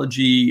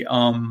technology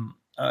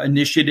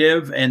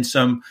initiative, and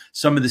some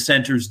of the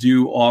centers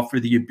do offer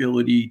the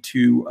ability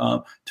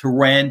to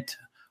rent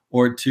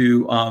or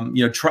to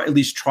at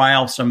least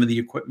trial some of the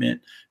equipment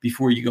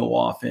before you go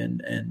off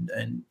and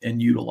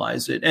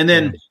utilize it. And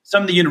then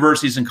some of the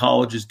universities and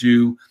colleges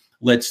do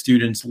let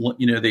students,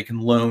 they can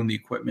loan the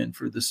equipment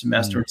for the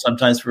semester, and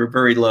sometimes for a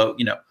very low,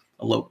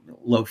 a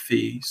low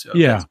fee. So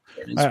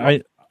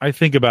I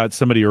think about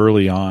somebody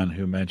early on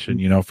who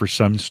mentioned, for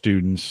some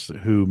students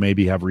who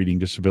maybe have reading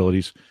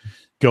disabilities,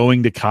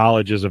 going to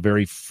college is a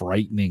very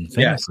frightening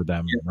thing for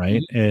them,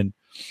 right? And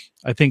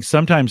I think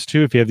sometimes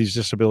too, if you have these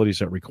disabilities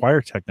that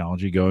require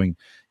technology,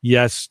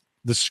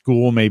 the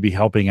school may be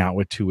helping out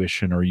with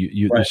tuition, or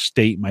the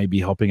state might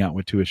be helping out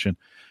with tuition,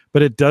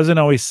 but it doesn't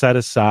always set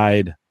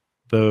aside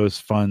those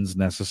funds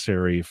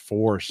necessary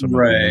for some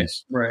of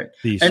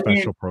these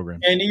special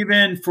programs. And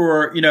even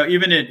for,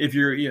 even if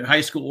you're in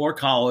high school or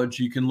college,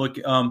 you can look,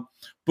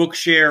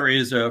 Bookshare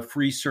is a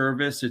free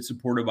service. It's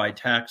supported by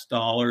tax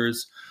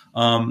dollars.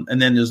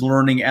 And then there's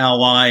Learning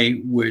Ally,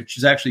 which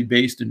is actually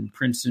based in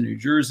Princeton, New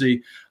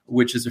Jersey,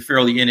 which is a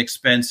fairly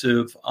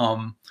inexpensive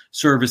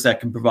service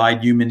that can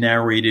provide human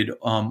narrated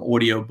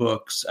audio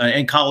books,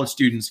 and college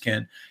students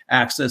can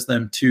access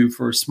them too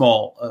for a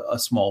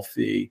small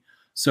fee.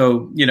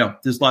 So,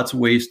 there's lots of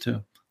ways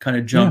to kind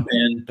of jump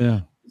in.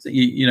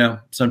 Yeah.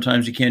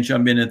 Sometimes you can't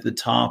jump in at the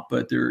top,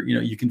 but there,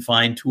 you can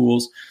find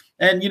tools.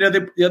 And,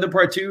 the other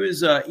part too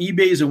is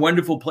eBay is a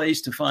wonderful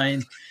place to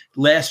find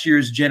last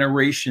year's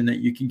generation that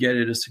you can get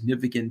at a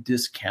significant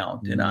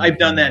discount. And I've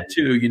done that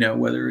too,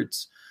 whether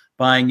it's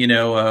buying,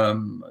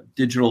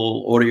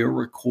 digital audio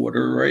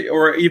recorder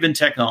or even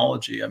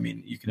technology.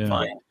 You can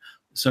find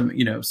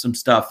some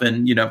stuff,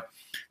 and,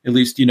 at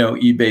least,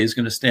 eBay is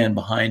going to stand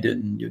behind it,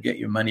 and you'll get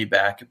your money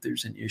back if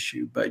there's an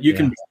issue. But you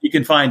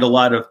can find a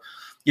lot of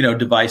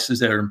devices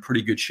that are in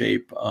pretty good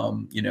shape,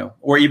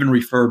 or even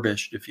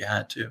refurbished if you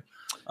had to,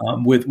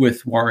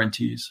 with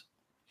warranties.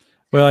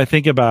 Well, I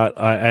think about,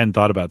 I hadn't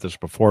thought about this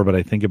before, but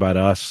I think about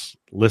us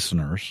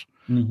listeners,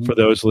 for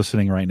those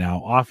listening right now.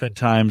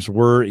 Oftentimes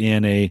we're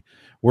in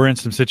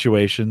some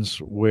situations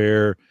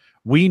where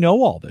we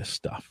know all this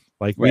stuff.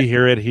 Like we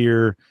hear it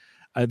here.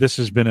 This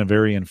has been a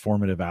very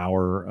informative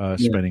hour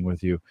spending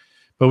with you,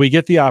 but we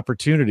get the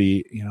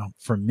opportunity,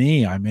 for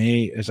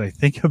me, as I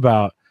think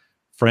about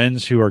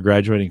friends who are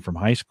graduating from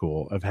high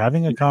school, of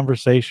having a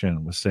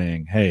conversation with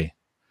saying, hey,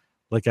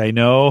 like, I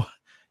know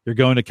you're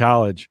going to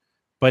college,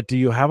 but do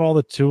you have all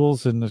the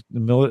tools and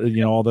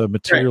all the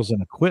materials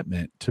and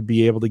equipment to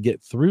be able to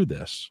get through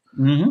this?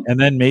 And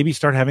then maybe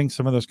start having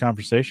some of those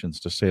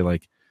conversations to say,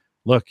 like,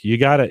 look,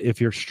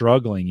 if you're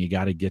struggling, you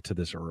got to get to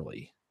this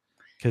early,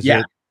 because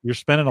you're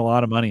spending a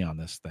lot of money on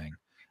this thing.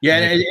 Yeah,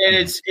 and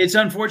it's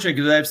unfortunate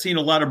because I've seen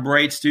a lot of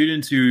bright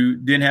students who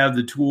didn't have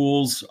the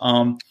tools.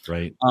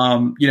 Unfortunately,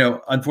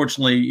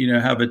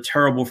 have a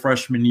terrible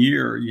freshman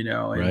year.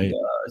 And,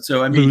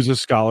 so I mean, lose a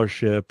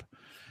scholarship,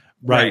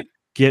 right?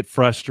 Get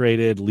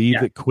frustrated,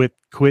 leave it, quit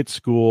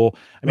school.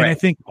 I mean, I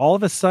think all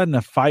of a sudden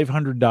a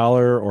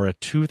 $500 or a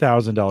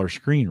 $2,000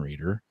 screen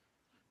reader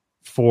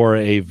for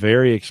a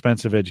very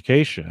expensive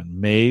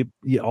education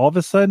all of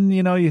a sudden,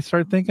 you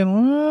start thinking,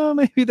 well,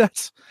 maybe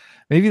that's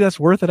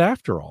worth it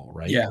after all,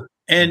 right? Yeah.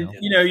 And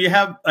you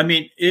have, I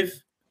mean,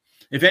 if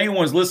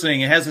anyone's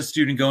listening and has a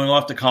student going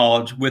off to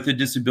college with a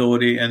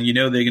disability and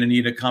they're going to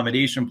need an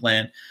accommodation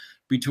plan,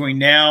 between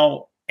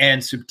now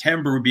and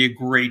September would be a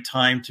great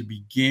time to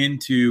begin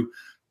to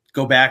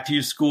go back to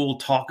your school,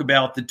 talk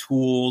about the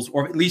tools,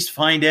 or at least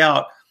find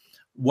out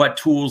what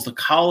tools the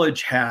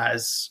college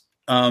has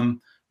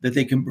that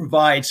they can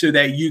provide, so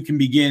that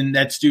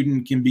that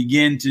student can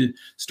begin to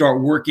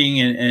start working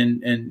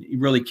and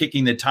really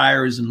kicking the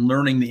tires and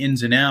learning the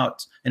ins and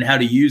outs and how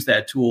to use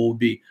that tool would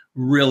be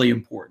really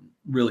important,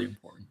 really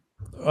important.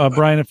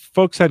 Brian, if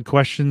folks had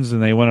questions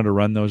and they wanted to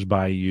run those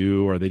by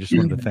you, or they just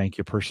wanted to thank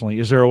you personally,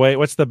 is there a way?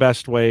 What's the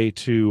best way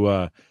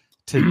to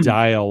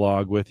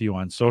dialogue with you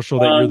on social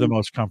that you're the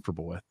most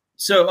comfortable with?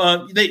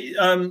 So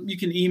you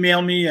can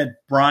email me at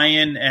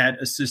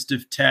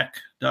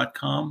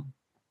brian@assistivetech.com,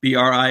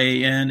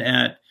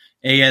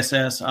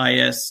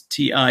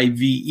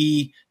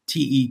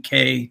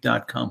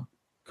 BRIAN@ASSISTIVETEK.com.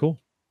 Cool.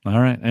 All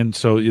right. And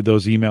so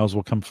those emails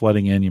will come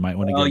flooding in. You might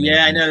want to get. Oh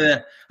yeah, I know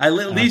that. I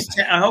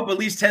hope at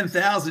least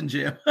 10,000,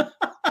 Jim.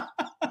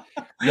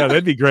 Yeah,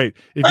 that'd be great.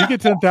 If you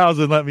get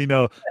 10,000, let me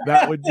know.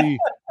 That would be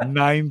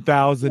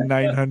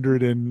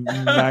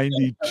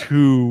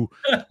 9,992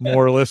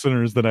 more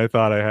listeners than I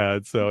thought I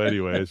had. So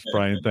anyways,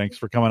 Brian, thanks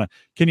for coming on.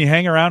 Can you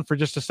hang around for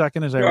just a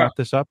second as I wrap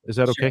this up? Is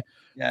that okay?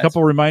 Yeah, a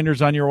couple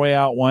reminders on your way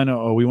out.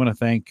 One, we want to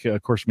thank,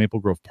 of course, Maple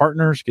Grove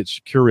Partners. Get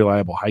secure,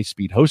 reliable,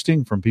 high-speed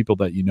hosting from people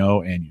that you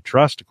know and you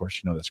trust. Of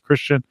course, that's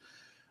Christian.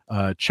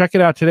 Check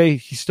it out today.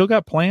 He's still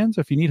got plans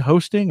if you need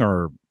hosting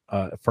or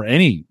for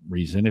any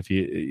reason, if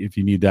you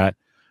need that.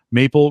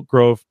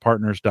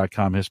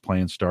 MapleGrovePartners.com. His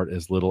plans start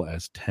as little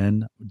as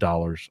 $10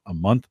 a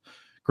month.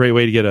 Great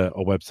way to get a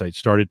website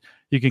started.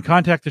 You can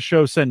contact the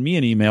show, send me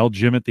an email,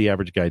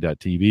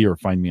 jim@theaverageguy.tv, or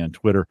find me on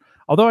Twitter.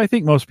 Although I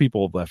think most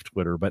people have left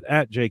Twitter, but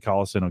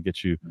 @JCollison will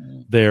get you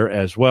there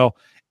as well.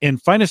 And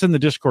find us in the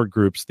Discord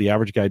groups,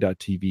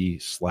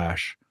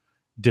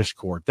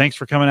 theaverageguy.tv/Discord. Thanks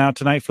for coming out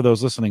tonight for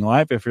those listening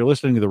live. If you're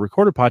listening to the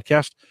recorded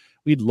podcast,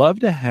 we'd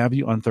love to have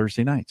you on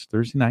Thursday nights.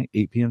 Thursday night,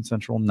 8 p.m.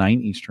 Central, 9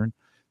 Eastern.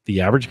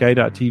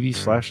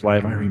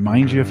 theaverageguy.tv/live. I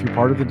remind you, if you're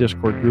part of the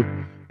Discord group,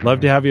 love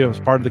to have you as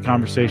part of the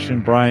conversation.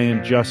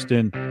 Brian,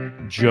 Justin,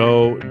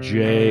 Joe,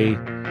 Jay,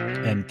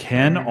 and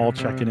Ken all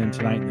checking in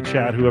tonight in the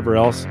chat. Whoever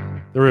else,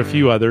 there were a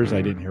few others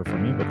I didn't hear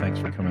from you, but thanks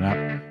for coming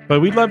out. But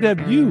we'd love to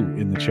have you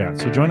in the chat.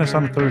 So join us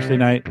on a Thursday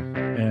night,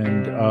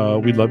 and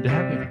we'd love to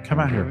have you. Come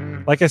out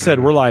here. Like I said,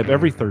 we're live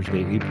every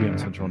Thursday, 8 p.m.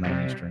 Central,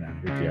 9 Eastern, out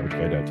here at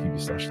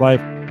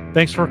theaverageguy.tv/live.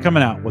 Thanks for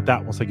coming out. With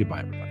that, we'll say goodbye,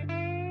 everybody.